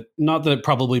some of it. Not that it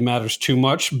probably matters too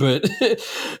much, but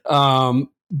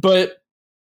but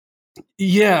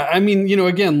yeah, I mean,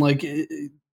 again, like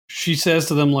she says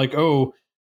to them, like, "Oh,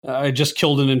 I just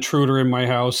killed an intruder in my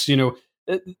house."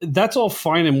 That's all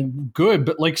fine and good,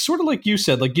 but like sort of like you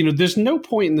said, like, there's no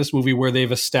point in this movie where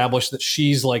they've established that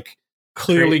she's like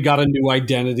clearly got a new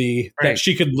identity, that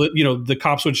she could, the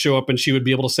cops would show up and she would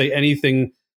be able to say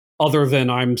anything other than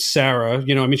 "I'm Sarah."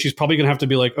 I mean, she's probably going to have to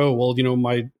be like, "Oh, well,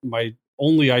 my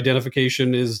only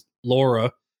identification is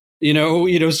Laura,"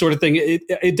 sort of thing.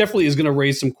 It definitely is going to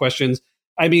raise some questions.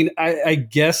 I mean, I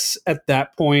guess at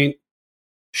that point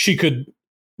she could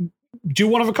do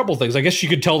one of a couple of things. I guess she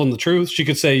could tell them the truth. She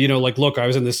could say, like, "Look, I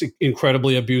was in this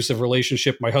incredibly abusive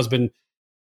relationship. My husband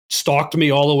stalked me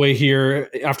all the way here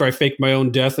after I faked my own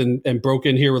death and broke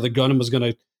in here with a gun and was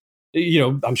going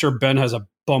to, I'm sure Ben has a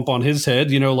bump on his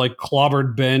head, like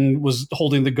clobbered Ben, was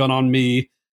holding the gun on me.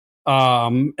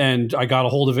 And I got a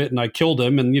hold of it and I killed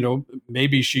him." And,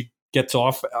 maybe she gets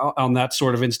off on that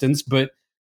sort of instance, but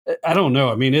I don't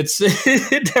know. I mean, it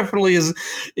definitely is,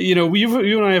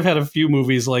 you and I have had a few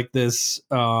movies like this,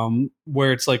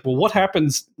 where it's like, well, what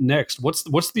happens next?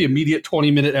 What's the immediate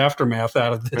 20-minute aftermath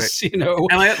out of this, right.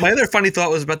 And my other funny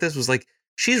thought was about this was like,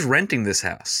 she's renting this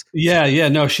house. Yeah.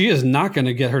 No, she is not going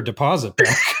to get her deposit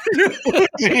back.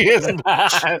 She is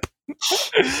not.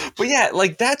 But yeah,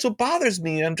 like, that's what bothers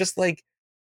me. I'm just like,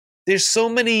 there's so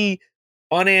many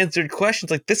unanswered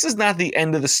questions. Like, this is not the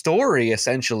end of the story,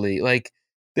 essentially. Like,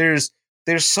 there's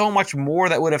so much more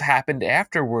that would have happened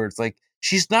afterwards. Like,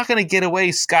 she's not going to get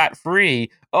away scot-free.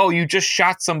 Oh, you just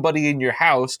shot somebody in your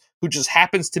house who just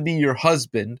happens to be your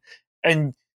husband,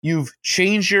 and you've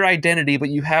changed your identity, but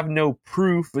you have no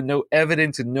proof and no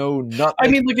evidence and no nothing. I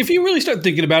mean, like, if you really start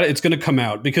thinking about it, it's going to come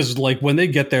out, because like when they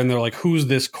get there and they're like, "Who's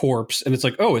this corpse?" And it's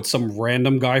like, "Oh, it's some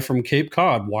random guy from Cape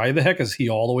Cod. Why the heck is he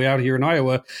all the way out here in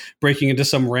Iowa breaking into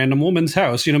some random woman's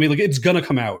house?" You know what I mean? Like, it's going to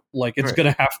come out. Like, it's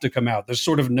going to have to come out. There's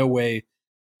sort of no way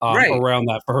around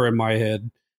that for her in my head.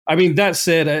 I mean, that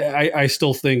said, I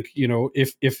still think,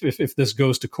 if this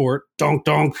goes to court, donk,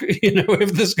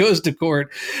 if this goes to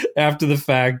court after the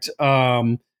fact,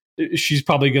 she's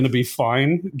probably going to be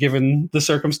fine given the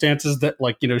circumstances that,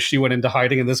 she went into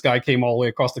hiding and this guy came all the way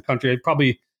across the country.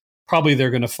 Probably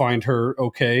they're going to find her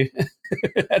okay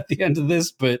at the end of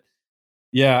this. But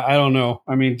yeah, I don't know.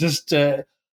 I mean, just I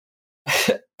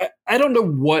don't know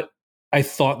what I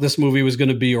thought this movie was going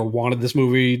to be or wanted this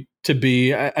movie to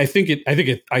be. I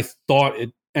thought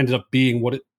it ended up being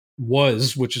what it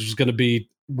was, which is going to be.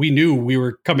 We knew we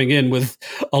were coming in with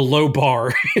a low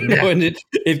bar, and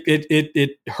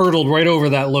it hurtled right over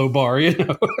that low bar,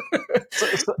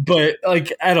 But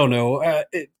I don't know.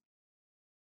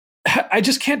 I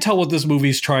just can't tell what this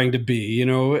movie's trying to be.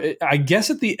 I guess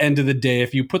at the end of the day,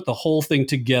 if you put the whole thing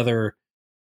together,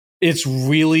 it's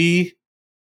really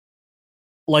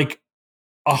like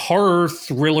a horror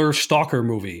thriller stalker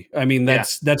movie. I mean,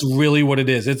 that's really what it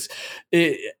is.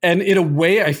 And in a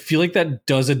way, I feel like that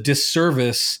does a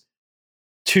disservice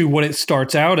to what it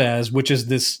starts out as, which is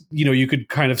this, you could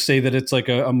kind of say that it's like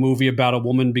a movie about a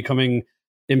woman becoming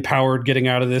empowered, getting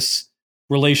out of this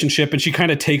relationship. And she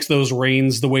kind of takes those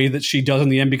reins the way that she does in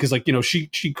the end, because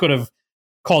she could have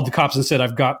called the cops and said,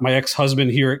 I've got my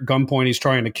ex-husband here at gunpoint. He's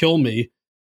trying to kill me.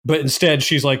 But instead,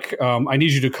 she's like, I need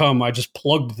you to come. I just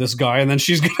plugged this guy. And then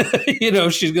she's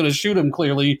gonna, she's gonna shoot him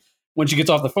clearly when she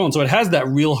gets off the phone. So it has that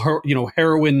real,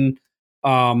 heroine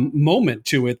moment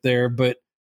to it there. But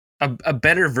a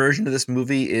better version of this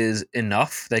movie is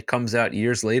Enough that comes out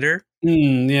years later.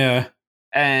 Yeah.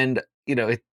 And,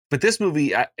 but this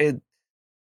movie, I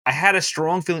had a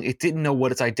strong feeling it didn't know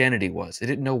what its identity was. It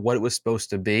didn't know what it was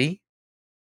supposed to be.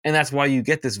 And that's why you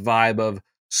get this vibe of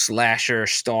slasher,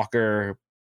 stalker,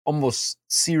 almost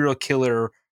serial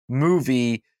killer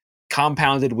movie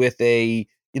compounded with a,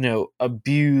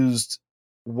 abused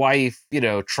wife,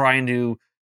 trying to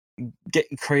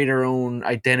create her own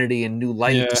identity and new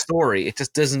life story. It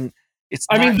just doesn't,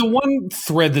 I mean, the one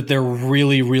thread that they're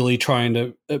really, really trying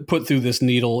to put through this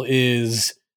needle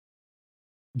is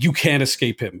you can't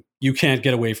escape him. You can't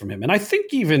get away from him. And I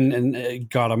think even, and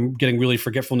God, I'm getting really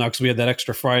forgetful now because we had that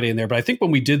extra Friday in there, but I think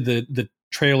when we did the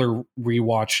trailer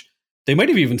rewatch, they might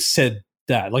have even said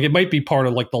that. Like, it might be part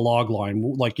of the log line,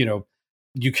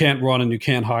 you can't run and you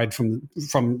can't hide from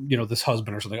this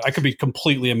husband or something. I could be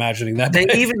completely imagining that. They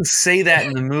even say that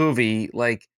in the movie,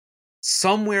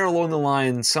 somewhere along the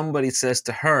line, somebody says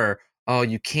to her, oh,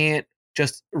 you can't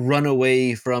just run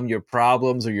away from your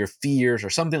problems or your fears or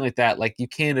something like that. You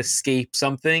can't escape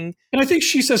something. And I think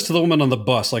she says to the woman on the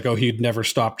bus, oh, he'd never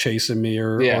stop chasing me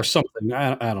or something.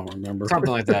 I don't remember.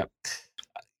 Something like that.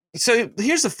 So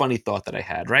here's a funny thought that I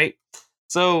had, right?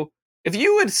 So if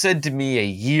you had said to me a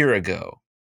year ago,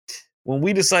 when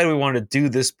we decided we wanted to do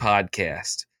this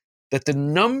podcast, that the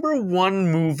number one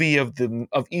movie of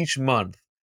each month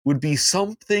would be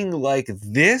something like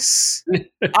this,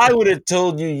 I would have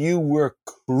told you were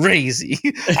crazy.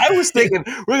 I was thinking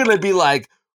we're going to be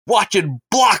watching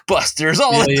blockbusters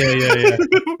all the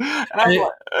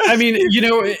time. I mean,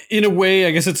 in a way,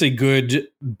 I guess it's a good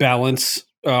balance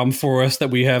for us that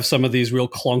we have some of these real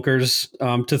clunkers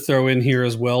to throw in here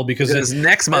as well, because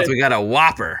next month we got a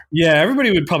whopper. Yeah, everybody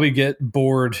would probably get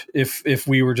bored if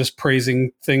we were just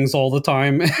praising things all the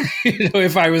time.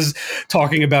 If I was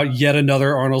talking about yet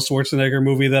another Arnold Schwarzenegger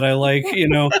movie that I like,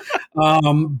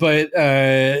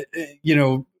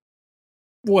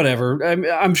 whatever.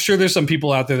 I'm sure there's some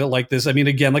people out there that like this. I mean,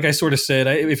 again, like I sort of said,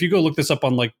 if you go look this up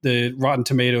on the Rotten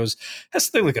Tomatoes, that's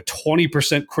a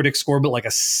 20% critic score, but a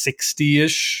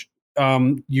 60-ish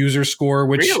user score,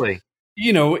 which really,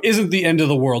 isn't the end of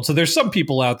the world. So there's some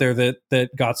people out there that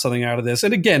got something out of this.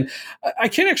 And again, I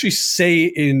can't actually say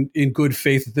in good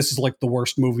faith that this is the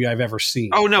worst movie I've ever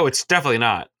seen. Oh no, it's definitely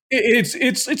not.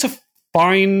 It's a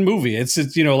fine movie. It's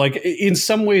in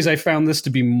some ways I found this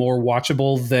to be more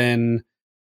watchable than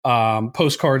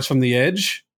Postcards from the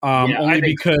Edge,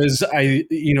 because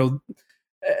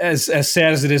as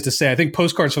sad as it is to say, I think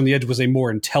Postcards from the Edge was a more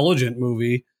intelligent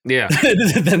movie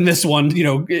than this one,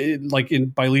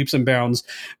 by leaps and bounds.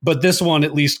 But this one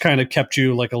at least kind of kept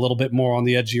you a little bit more on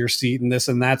the edge of your seat and this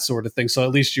and that sort of thing. So at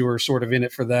least you were sort of in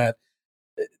it for that.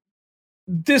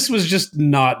 This was just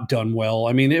not done well.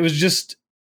 I mean, it was just,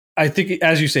 I think,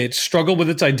 as you say, it struggled with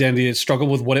its identity. It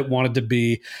struggled with what it wanted to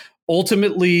be.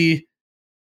 Ultimately,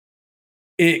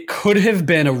 it could have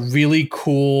been a really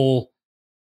cool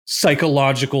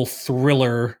psychological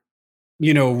thriller,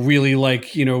 really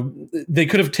they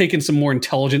could have taken some more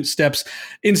intelligent steps.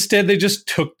 Instead, they just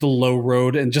took the low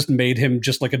road and just made him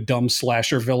just like a dumb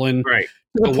slasher villain. Right.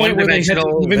 To the point where they had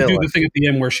to even do the thing at the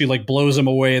end where she blows him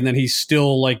away and then he's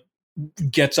still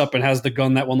gets up and has the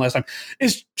gun that one last time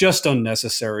is just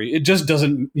unnecessary. It just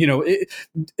doesn't,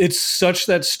 it's such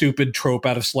that stupid trope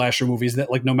out of slasher movies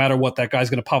that like no matter what, that guy's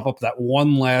going to pop up that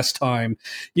one last time.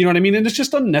 You know what I mean? And it's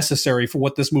just unnecessary for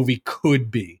what this movie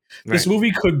could be. Right. This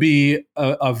movie could be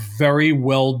a very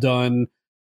well done,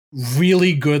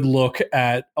 really good look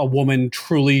at a woman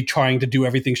truly trying to do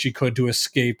everything she could to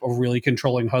escape a really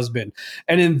controlling husband.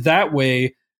 And in that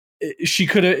way, they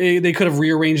could have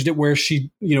rearranged it where she,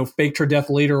 faked her death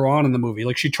later on in the movie.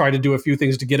 Like she tried to do a few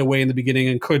things to get away in the beginning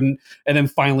and couldn't. And then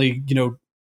finally,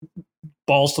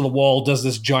 balls to the wall, does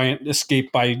this giant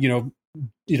escape by,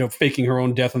 faking her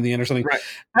own death in the end or something. Right.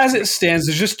 As it stands,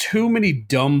 there's just too many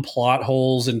dumb plot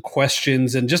holes and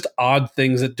questions and just odd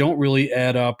things that don't really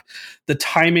add up. The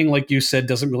timing, like you said,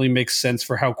 doesn't really make sense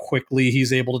for how quickly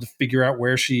he's able to figure out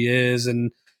where she is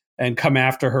and come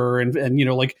after her. And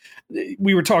like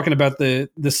we were talking about the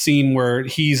scene where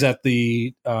he's at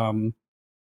the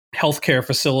healthcare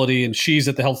facility and she's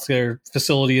at the healthcare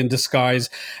facility in disguise.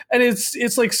 And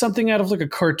it's like something out of like a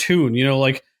cartoon,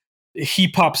 like, he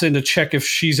pops in to check if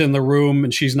she's in the room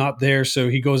and she's not there. So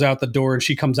he goes out the door and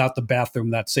she comes out the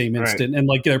bathroom that same instant. Right. And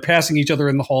like they're passing each other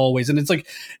in the hallways. And it's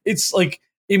like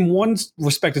in one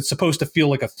respect, it's supposed to feel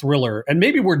like a thriller. And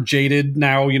maybe we're jaded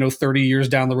now, 30 years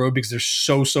down the road, because there's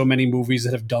so many movies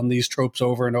that have done these tropes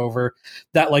over and over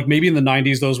that like maybe in the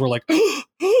 90s, those were like,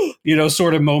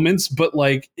 sort of moments, but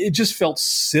like it just felt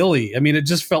silly. I mean, it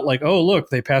just felt like, oh, look,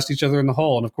 they passed each other in the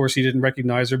hall. And of course he didn't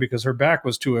recognize her because her back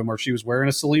was to him or she was wearing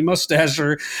a silly mustache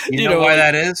or, you know why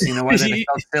that is? You know why that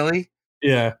felt silly?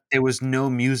 Yeah. There was no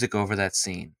music over that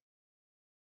scene.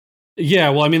 Yeah,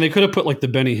 well, I mean, they could have put like the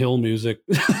Benny Hill music.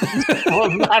 Well,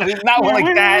 not like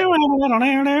that.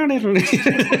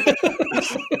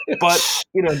 But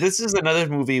this is another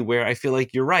movie where I feel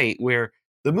like you're right. Where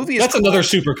the movie is another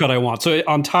supercut I want. So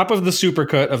on top of the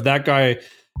supercut of that guy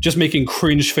just making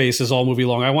cringe faces all movie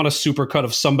long, I want a supercut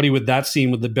of somebody with that scene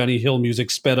with the Benny Hill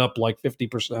music sped up like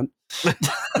 50%.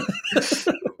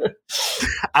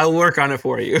 I'll work on it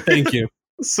for you. Thank you.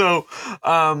 So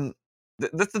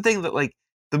that's the thing that like.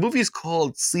 The movie is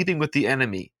called Sleeping with the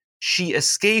Enemy. She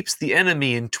escapes the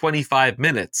enemy in 25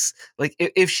 minutes. Like,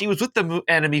 if she was with the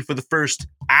enemy for the first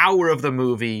hour of the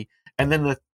movie, and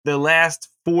then the last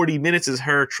 40 minutes is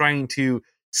her trying to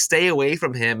stay away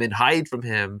from him and hide from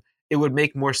him, it would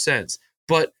make more sense.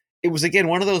 But it was, again,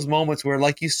 one of those moments where,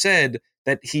 like you said,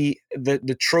 that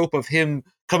the trope of him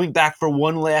coming back for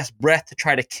one last breath to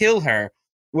try to kill her,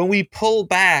 when we pull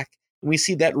back and we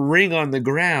see that ring on the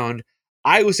ground,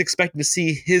 I was expecting to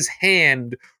see his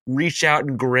hand reach out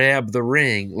and grab the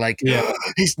ring. Like,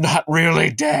 he's not really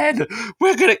dead.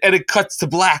 And it cuts to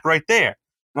black right there. And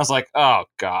I was like, oh,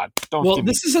 God.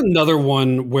 This is another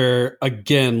one where,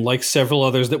 again, like several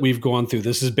others that we've gone through,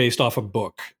 this is based off a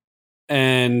book.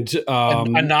 And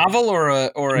a novel or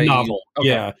a novel. Okay.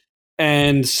 Yeah.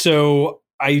 And so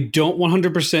I don't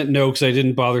 100% know, because I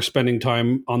didn't bother spending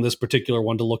time on this particular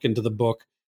one to look into the book,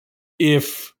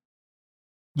 if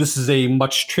this is a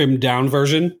much trimmed down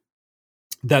version,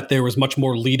 that there was much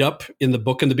more lead up in the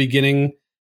book in the beginning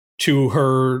to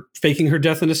her faking her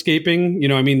death and escaping.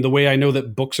 I mean, the way I know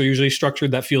that books are usually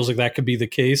structured, that feels like that could be the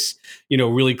case,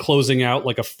 really closing out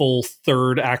like a full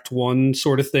third act one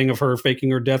sort of thing of her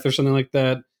faking her death or something like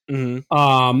that.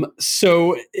 Mm-hmm.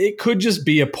 So it could just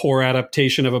be a poor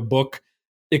adaptation of a book.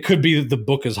 It could be that the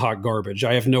book is hot garbage.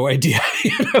 I have no idea.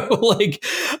 Like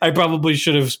I probably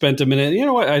should have spent a minute. You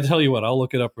know what? I tell you what, I'll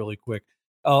look it up really quick.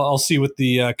 I'll see what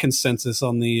the consensus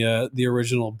on the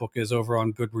original book is over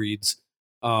on Goodreads.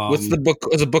 What's the book?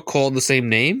 Is a book called the same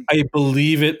name? I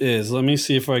believe it is. Let me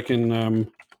see if I can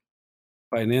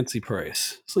by Nancy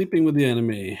Price, Sleeping with the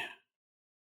Enemy.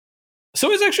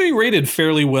 So it's actually rated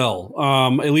fairly well,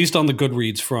 at least on the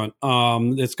Goodreads front.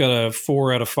 It's got a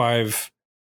 4 out of 5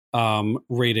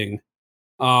 rating.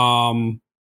 So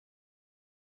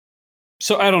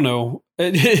I don't know.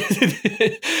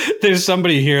 There's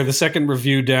somebody here. The second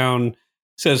review down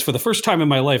says, for the first time in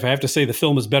my life, I have to say the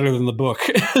film is better than the book.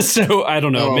 So I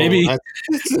don't know. Maybe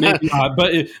not.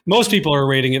 But most people are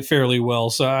rating it fairly well.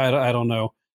 So I don't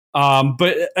know.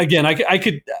 But again, I'm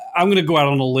going to go out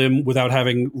on a limb without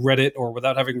having read it or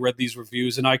without having read these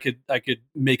reviews. And I could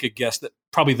make a guess that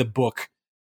probably the book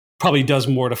probably does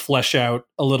more to flesh out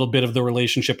a little bit of the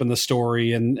relationship and the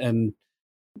story and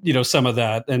some of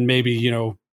that, and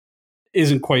maybe,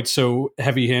 isn't quite so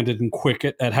heavy-handed and quick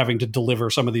at having to deliver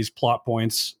some of these plot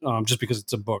points, just because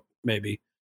it's a book, maybe.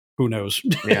 Who knows?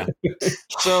 Yeah.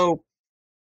 So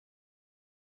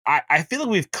I feel like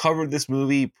we've covered this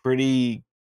movie pretty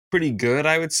good,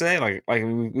 I would say. Like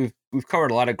we've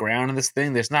covered a lot of ground in this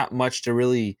thing. There's not much to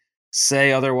really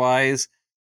say otherwise.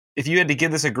 If you had to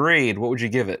give this a grade, what would you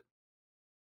give it?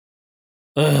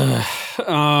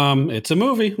 It's a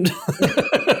movie.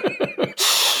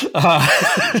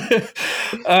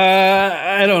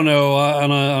 I don't know.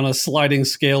 On a sliding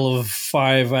scale of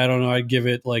 5, I don't know. I'd give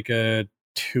it like a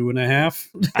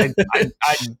 2.5. I'd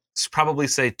probably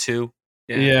say 2.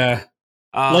 Yeah.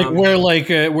 Where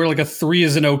a 3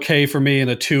 is an okay for me,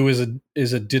 and a 2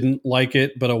 is a didn't like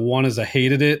it, but a 1 is a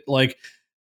hated it. Like,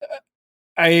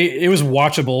 it was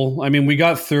watchable. I mean, we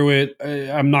got through it.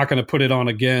 I'm not going to put it on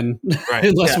again, right,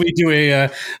 unless we do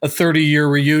a 30-year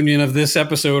reunion of this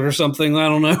episode or something. I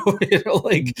don't know.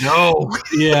 No,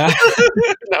 yeah,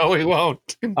 no, we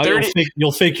won't.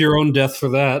 You'll fake your own death for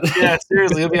that. Yeah,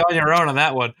 seriously, you'll be on your own on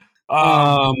that one.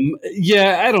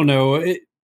 Yeah, I don't know.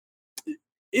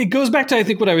 It goes back to, I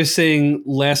think, what I was saying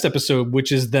last episode,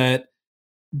 which is that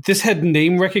this had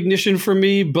name recognition for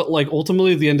me, but like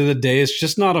ultimately at the end of the day, it's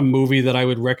just not a movie that I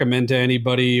would recommend to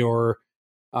anybody, or,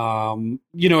 I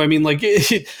mean, like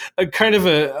kind of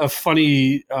a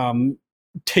funny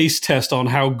taste test on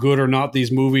how good or not these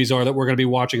movies are that we're going to be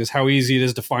watching is how easy it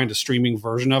is to find a streaming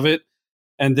version of it.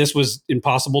 And this was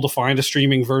impossible to find a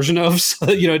streaming version of. So,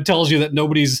 it tells you that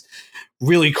nobody's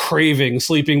really craving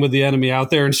Sleeping with the Enemy out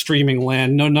there in streaming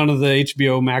land. No, none of the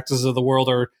HBO Maxes of the world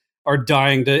are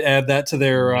dying to add that to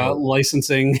their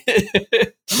licensing.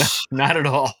 No, not at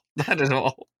all. Not at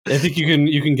all. I think you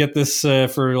can get this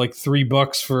for like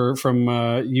 $3 from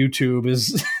YouTube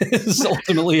is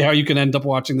ultimately how you can end up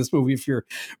watching this movie if you're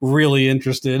really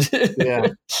interested. Yeah,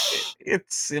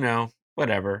 it's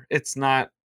whatever. It's not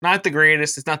the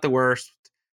greatest. It's not the worst.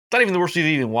 It's not even the worst we've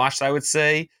even watched, I would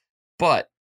say. But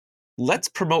let's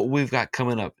promote what we've got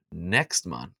coming up next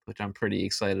month, which I'm pretty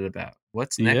excited about.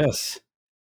 What's next? Yes.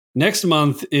 Next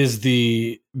month is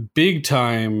the big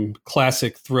time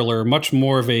classic thriller, much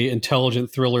more of a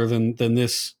intelligent thriller than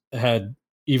this had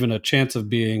even a chance of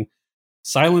being,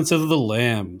 Silence of the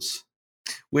Lambs.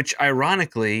 Which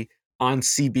ironically on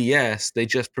CBS, they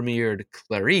just premiered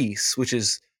Clarice, which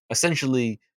is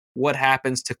essentially what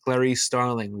happens to Clarice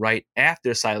Starling right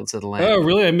after Silence of the Lambs. Oh,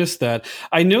 really? I missed that.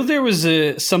 I know there was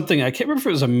something, I can't remember if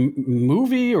it was a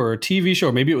movie or a TV show,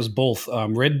 or maybe it was both.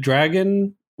 Red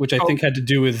Dragon, which I think had to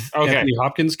do with Anthony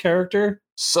Hopkins' character.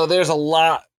 So there's a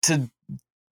lot to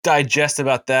digest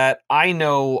about that. I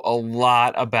know a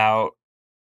lot about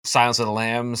Silence of the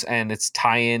Lambs and its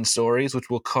tie-in stories, which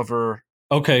we'll cover.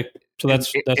 Okay, so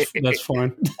that's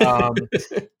fine.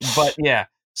 But yeah,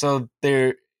 so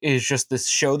there is just this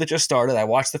show that just started. I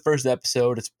watched the first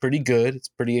episode. It's pretty good. It's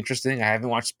pretty interesting. I haven't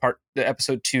watched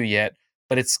episode 2 yet,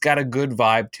 but it's got a good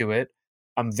vibe to it.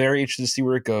 I'm very interested to see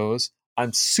where it goes.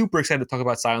 I'm super excited to talk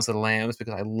about Silence of the Lambs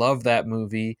because I love that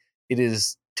movie. It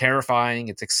is terrifying.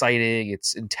 It's exciting.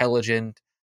 It's intelligent.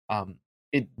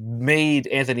 It made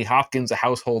Anthony Hopkins a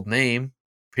household name,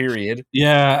 period.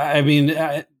 Yeah, I mean,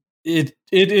 it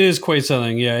is quite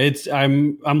something. Yeah,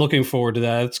 I'm looking forward to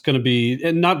that. It's going to be,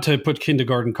 and not to put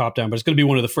Kindergarten Cop down, but it's going to be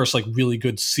one of the first like really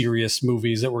good serious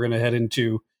movies that we're going to head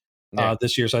into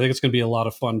this year. So I think it's going to be a lot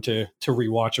of fun to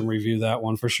rewatch and review that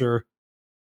one for sure.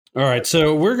 All right,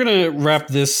 so we're going to wrap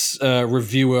this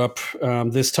review up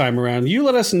this time around. You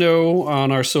let us know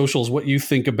on our socials what you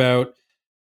think about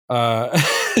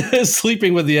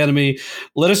Sleeping with the Enemy.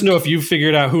 Let us know if you've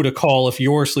figured out who to call if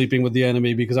you're sleeping with the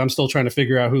enemy, because I'm still trying to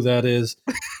figure out who that is.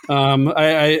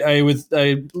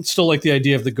 I still like the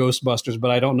idea of the Ghostbusters,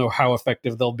 but I don't know how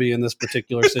effective they'll be in this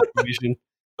particular situation.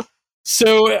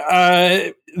 So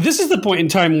this is the point in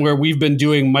time where we've been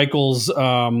doing Michael's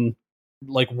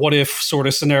like what if sort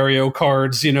of scenario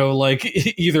cards, like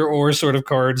either or sort of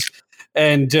cards.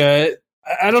 And I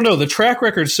don't know, the track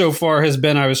record so far has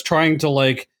been, I was trying to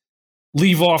like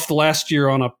leave off the last year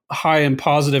on a high and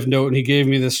positive note, and he gave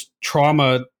me this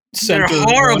trauma center. They're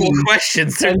horrible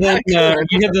questions. And then we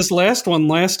had this last one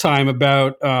last time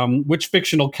about which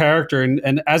fictional character,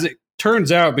 and as it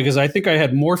turns out, because I think I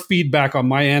had more feedback on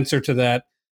my answer to that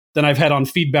than I've had on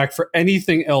feedback for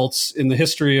anything else in the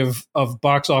history of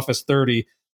Box Office 30.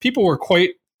 People were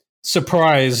quite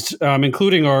surprised,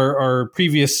 including our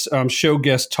previous show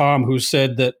guest, Tom, who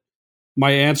said that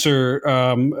my answer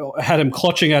had him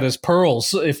clutching at his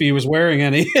pearls if he was wearing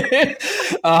any,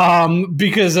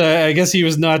 because I guess he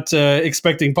was not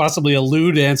expecting possibly a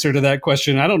lewd answer to that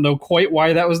question. I don't know quite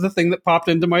why that was the thing that popped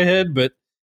into my head, but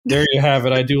there you have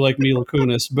it. I do like Mila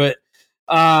Kunis. But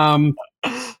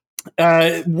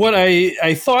what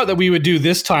I thought that we would do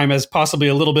this time as possibly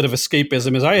a little bit of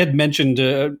escapism is I had mentioned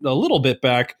a little bit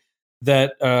back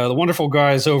that the wonderful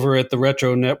guys over at the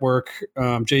Retro Network,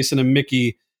 Jason and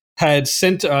Mickey, had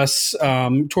sent us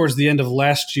towards the end of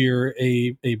last year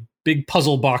a big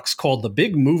puzzle box called the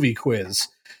Big Movie Quiz.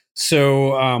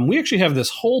 So we actually have this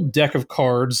whole deck of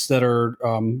cards that are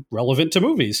relevant to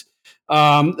movies.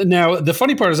 Now, the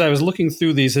funny part is I was looking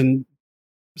through these, and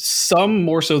some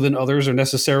more so than others are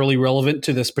necessarily relevant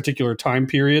to this particular time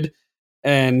period.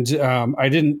 And I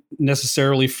didn't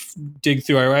necessarily dig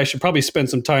through. I should probably spend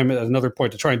some time at another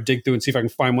point to try and dig through and see if I can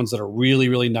find ones that are really,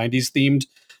 really 90s themed.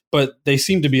 But they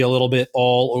seem to be a little bit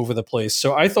all over the place.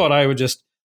 So I thought I would just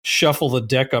shuffle the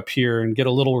deck up here and get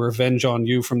a little revenge on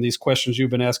you from these questions you've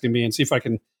been asking me and see if I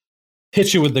can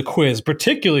hit you with the quiz,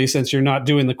 particularly since you're not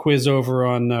doing the quiz over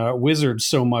on Wizards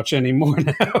so much anymore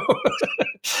now.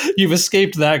 You've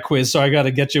escaped that quiz, so I got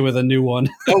to get you with a new one.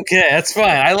 Okay, that's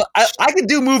fine. I can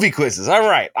do movie quizzes. All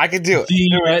right, I can do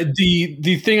it.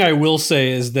 The thing I will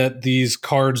say is that these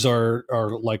cards are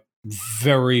like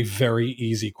very, very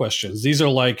easy questions. These are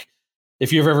like,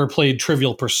 if you've ever played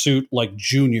Trivial Pursuit, like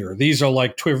Junior, these are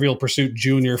like Trivial Pursuit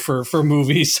Junior for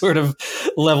movie sort of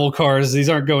level cards. These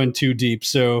aren't going too deep.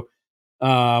 So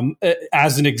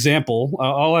as an example,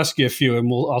 I'll ask you a few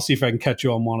and I'll see if I can catch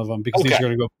you on one of them because these are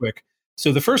going to go quick.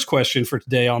 So the first question for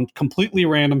today on completely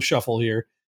random shuffle here,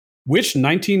 which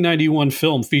 1991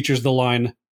 film features the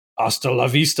line, "Hasta la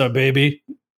vista, baby"?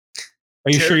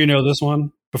 Are you sure you know this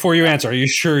one? Before you answer, are you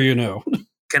sure you know?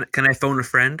 Can I phone a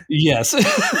friend? Yes.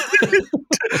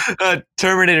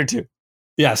 Terminator 2.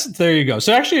 Yes, there you go.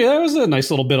 So actually, that was a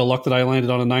nice little bit of luck that I landed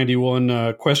on a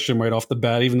 91 question right off the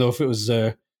bat, even though if it was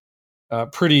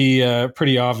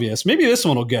pretty obvious. Maybe this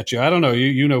one will get you. I don't know.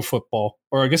 You know football,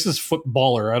 or I guess it's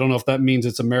footballer. I don't know if that means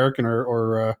it's American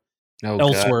or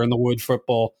elsewhere in the wood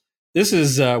football. This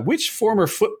is which former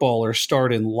footballer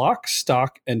starred in Lock,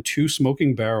 Stock, and Two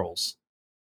Smoking Barrels?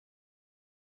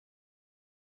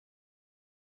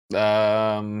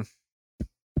 Funny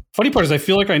part is I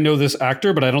feel like I know this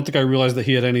actor, but I don't think I realized that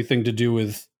he had anything to do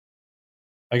with.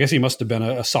 I guess he must have been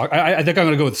a soccer. I think I'm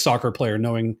going to go with soccer player,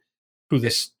 knowing who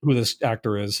this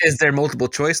actor is. Is there multiple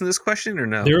choice in this question or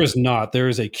no? There is not. There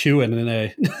is a Q and an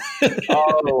A.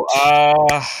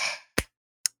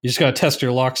 You just got to test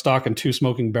your Lock, Stock, and Two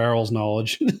Smoking Barrels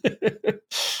knowledge.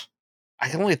 I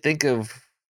can only think of,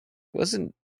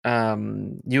 wasn't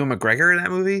Ewan McGregor in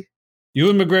that movie?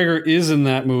 Ewan McGregor is in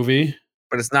that movie,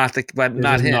 but it's not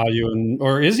not him. Not Ewan,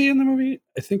 or is he in the movie?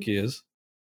 I think he is.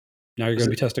 Now you're going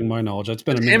to be testing my knowledge. It's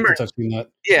been a minute since I've seen that.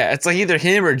 Yeah, it's like either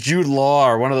him or Jude Law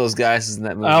or one of those guys is in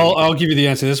that movie. I'll give you the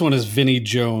answer. This one is Vinnie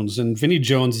Jones, and Vinnie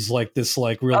Jones is like this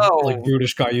real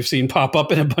brutish guy you've seen pop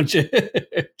up in a bunch of.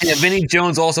 Yeah, Vinnie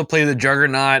Jones also played the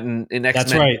Juggernaut in X-Men.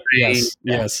 That's right. 3.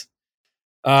 Yes.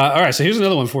 All right. So here's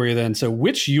another one for you then. So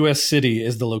which U.S. city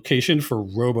is the location for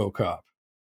RoboCop?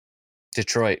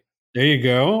 Detroit. There you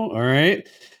go. All right.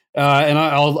 And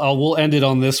we'll end it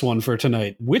on this one for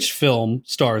tonight. Which film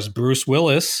stars Bruce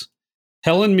Willis,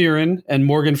 Helen Mirren, and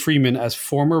Morgan Freeman as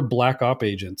former Black Op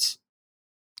agents?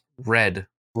 Red.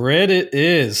 Red it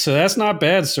is. So that's not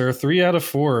bad, sir. 3 out of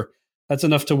 4. That's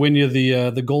enough to win you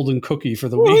the golden cookie for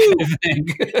the week, I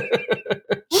think.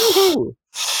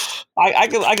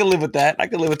 I can live with that. I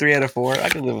can live with 3 out of 4.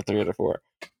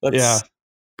 Yeah.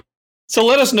 So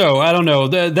let us know. I don't know.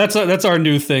 That's our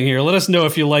new thing here. Let us know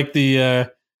if you like the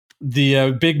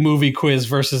big movie quiz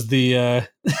versus the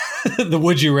the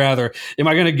would you rather. Am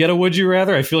I going to get a would you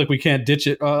rather? I feel like we can't ditch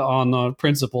it on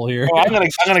principle here. Oh, I'm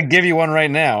gonna give you one right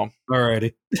now.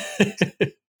 Alrighty.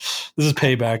 This is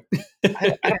payback.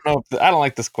 I don't know. I don't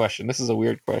like this question. This is a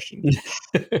weird question.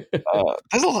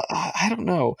 I don't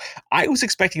know. I was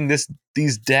expecting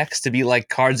these decks to be like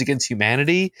Cards Against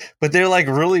Humanity, but they're like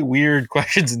really weird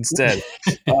questions instead.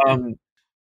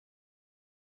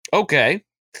 Okay.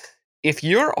 If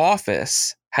your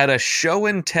office had a show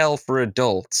and tell for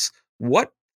adults,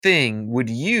 what thing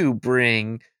would you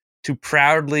bring to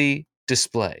proudly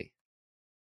display?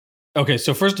 Okay,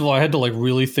 so first of all, I had to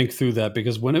really think through that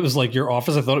because when it was like your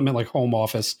office, I thought it meant like home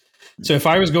office. So if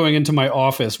I was going into my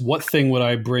office, what thing would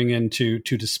I bring in to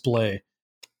display?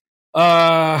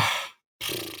 Outside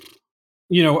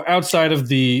of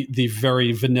the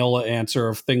very vanilla answer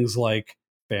of things like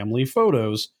family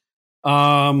photos.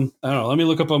 I don't know. Let me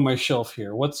look up on my shelf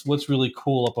here. What's really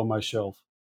cool up on my shelf?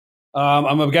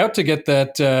 I'm about to get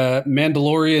that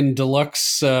Mandalorian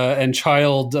Deluxe and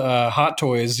Child Hot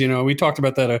Toys. We talked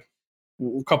about that a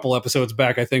couple episodes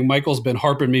back. I think Michael's been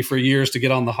harping me for years to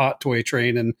get on the hot toy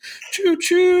train, and choo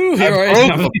choo.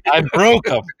 I broke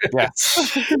them.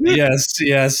 Yes. Yes.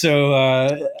 Yeah.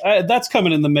 So that's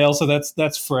coming in the mail. So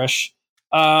that's fresh.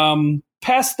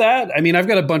 Past that, I mean, I've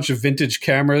got a bunch of vintage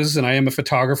cameras, and I am a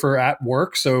photographer at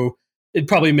work, so it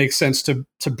probably makes sense to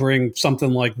bring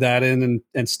something like that in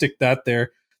and stick that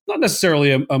there. not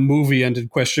necessarily a movie-ended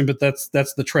question, but that's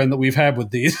the trend that we've had with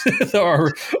these.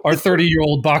 our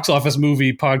 30-year-old box office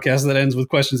movie podcast that ends with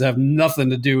questions that have nothing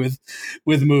to do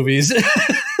with movies.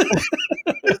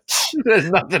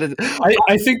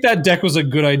 I think that deck was a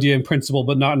good idea in principle,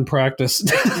 but not in practice.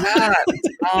 It's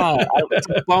not. It's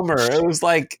a bummer. It was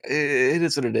like, it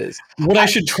is what it is. What I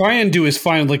should try and do is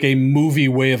find like a movie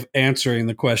way of answering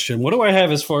the question. What do I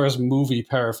have as far as movie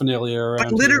paraphernalia around?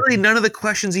 But literally none of the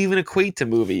questions even equate to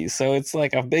movies, so it's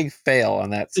like a big fail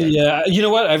on that side. Yeah, you know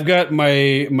what? I've got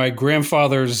my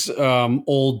grandfather's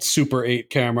old Super 8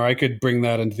 camera. I could bring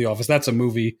that into the office. That's a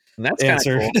movie. And that's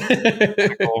answer. Cool.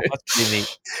 That's pretty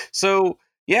neat. So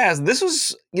yeah, this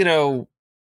was,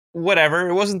 whatever.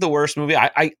 It wasn't the worst movie.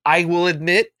 I will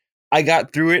admit I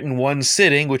got through it in one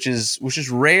sitting, which is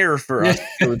rare for us.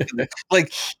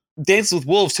 Like Dances with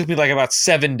Wolves took me like about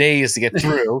 7 days to get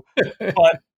through,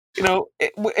 but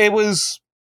it was.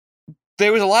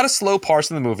 There was a lot of slow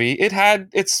parts in the movie. It has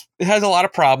a lot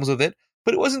of problems with it,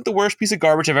 but it wasn't the worst piece of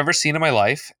garbage I've ever seen in my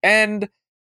life. And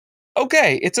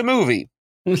okay, it's a movie.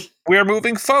 We're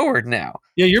moving forward now.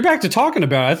 Yeah, you're back to talking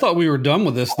about it. I thought we were done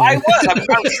with this thing. I was.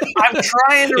 I'm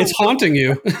trying to. It's haunting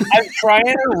you. I'm trying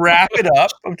to wrap it up.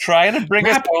 I'm trying to bring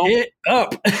us home.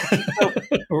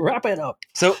 Wrap it up.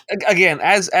 So again,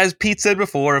 as Pete said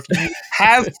before, if you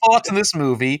have thoughts on this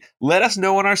movie, let us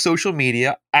know on our social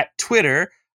media at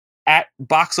Twitter at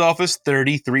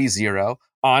BoxOffice3030,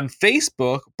 on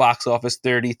Facebook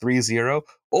BoxOffice3030,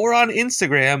 or on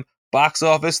Instagram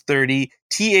BoxOffice30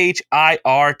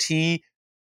 THIRTY.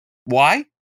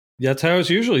 That's how it's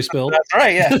usually spelled. That's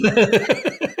right, yeah.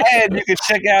 And you can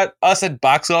check out us at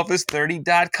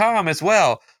boxoffice30.com as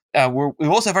well. We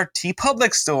also have our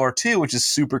TeePublic store too, which is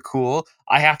super cool.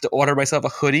 I have to order myself a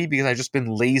hoodie because I've just been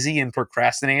lazy and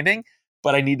procrastinating,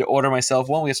 but I need to order myself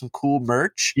one. We have some cool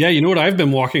merch. Yeah, you know what I've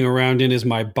been walking around in is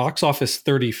my Box Office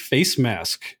 30 face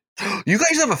mask. You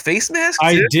guys have a face mask?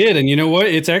 I did, and you know what?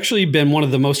 It's actually been one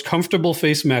of the most comfortable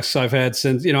face masks I've had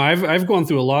since. I've gone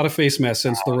through a lot of face masks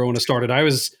since the Rona started. I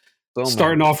was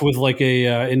starting off with like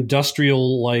a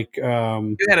industrial like you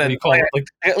had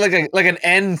like an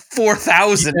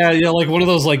N4000. Yeah, like one of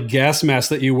those like gas masks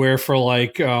that you wear for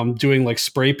like doing like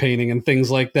spray painting and things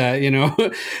like that.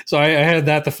 So I had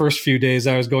that the first few days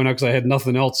I was going out because I had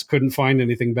nothing else, couldn't find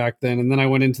anything back then, and then I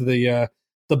went into the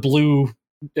blue.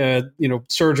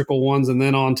 Surgical ones, and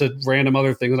then on to random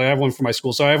other things. I have one for my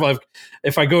school. So I have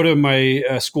if I go to my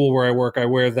school where I work, I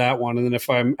wear that one. And then if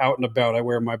I'm out and about, I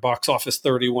wear my Box Office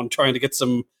 30 one, trying to get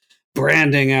some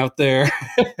branding out there.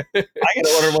 I can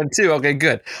order one too. Okay,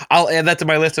 good. I'll add that to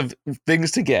my list of things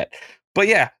to get. But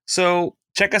yeah, so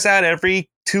check us out every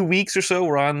 2 weeks or so.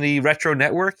 We're on the Retro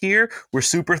Network here. We're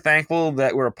super thankful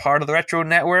that we're a part of the Retro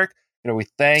Network. We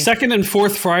thank second and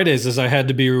fourth Fridays, as I had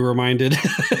to be reminded.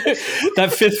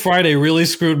 That fifth Friday really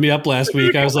screwed me up last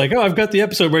week. I was like, "Oh, I've got the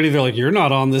episode ready." They're like, "You're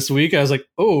not on this week." I was like,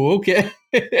 "Oh, okay."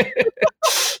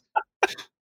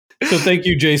 So thank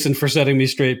you, Jason, for setting me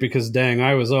straight because dang,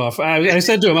 I was off. I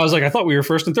said to him, I was like, "I thought we were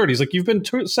first and third." He's like, "You've been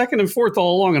second and fourth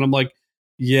all along," and I'm like,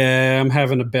 "Yeah, I'm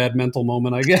having a bad mental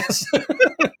moment, I guess." We're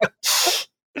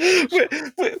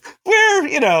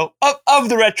of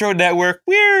the Retro Network.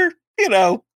 We're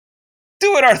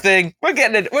doing our thing. We're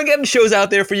getting shows out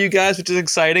there for you guys, which is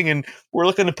exciting, and we're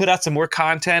looking to put out some more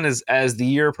content as the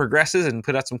year progresses and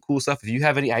put out some cool stuff. If you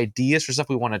have any ideas for stuff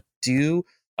we want to do,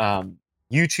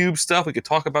 YouTube stuff, we could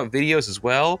talk about videos as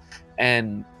well,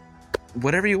 and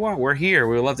whatever you want, we're here.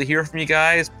 We would love to hear from you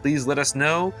guys. Please let us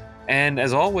know, and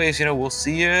as always, we'll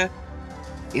see you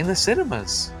in the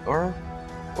cinemas or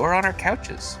on our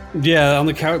couches. Yeah, on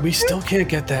the couch. We still can't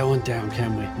get that one down,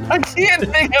 can we? No. I can't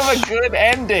think of a good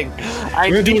ending.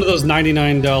 We're going to do one of those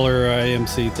 $99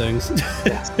 AMC things.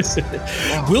 Yes.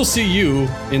 We'll see you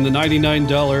in the $99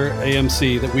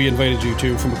 AMC that we invited you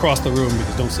to from across the room,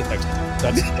 because don't sit next to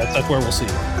me. That's where we'll see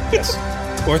you. Yes.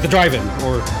 Or at the drive-in,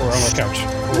 or on our couch,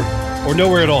 or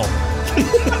nowhere at all.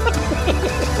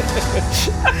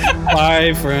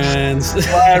 Bye, friends.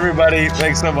 Bye, everybody.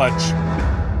 Thanks so much.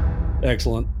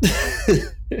 Excellent.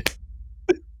 This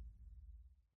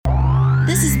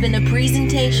has been a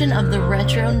presentation of the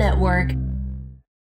Retro Network.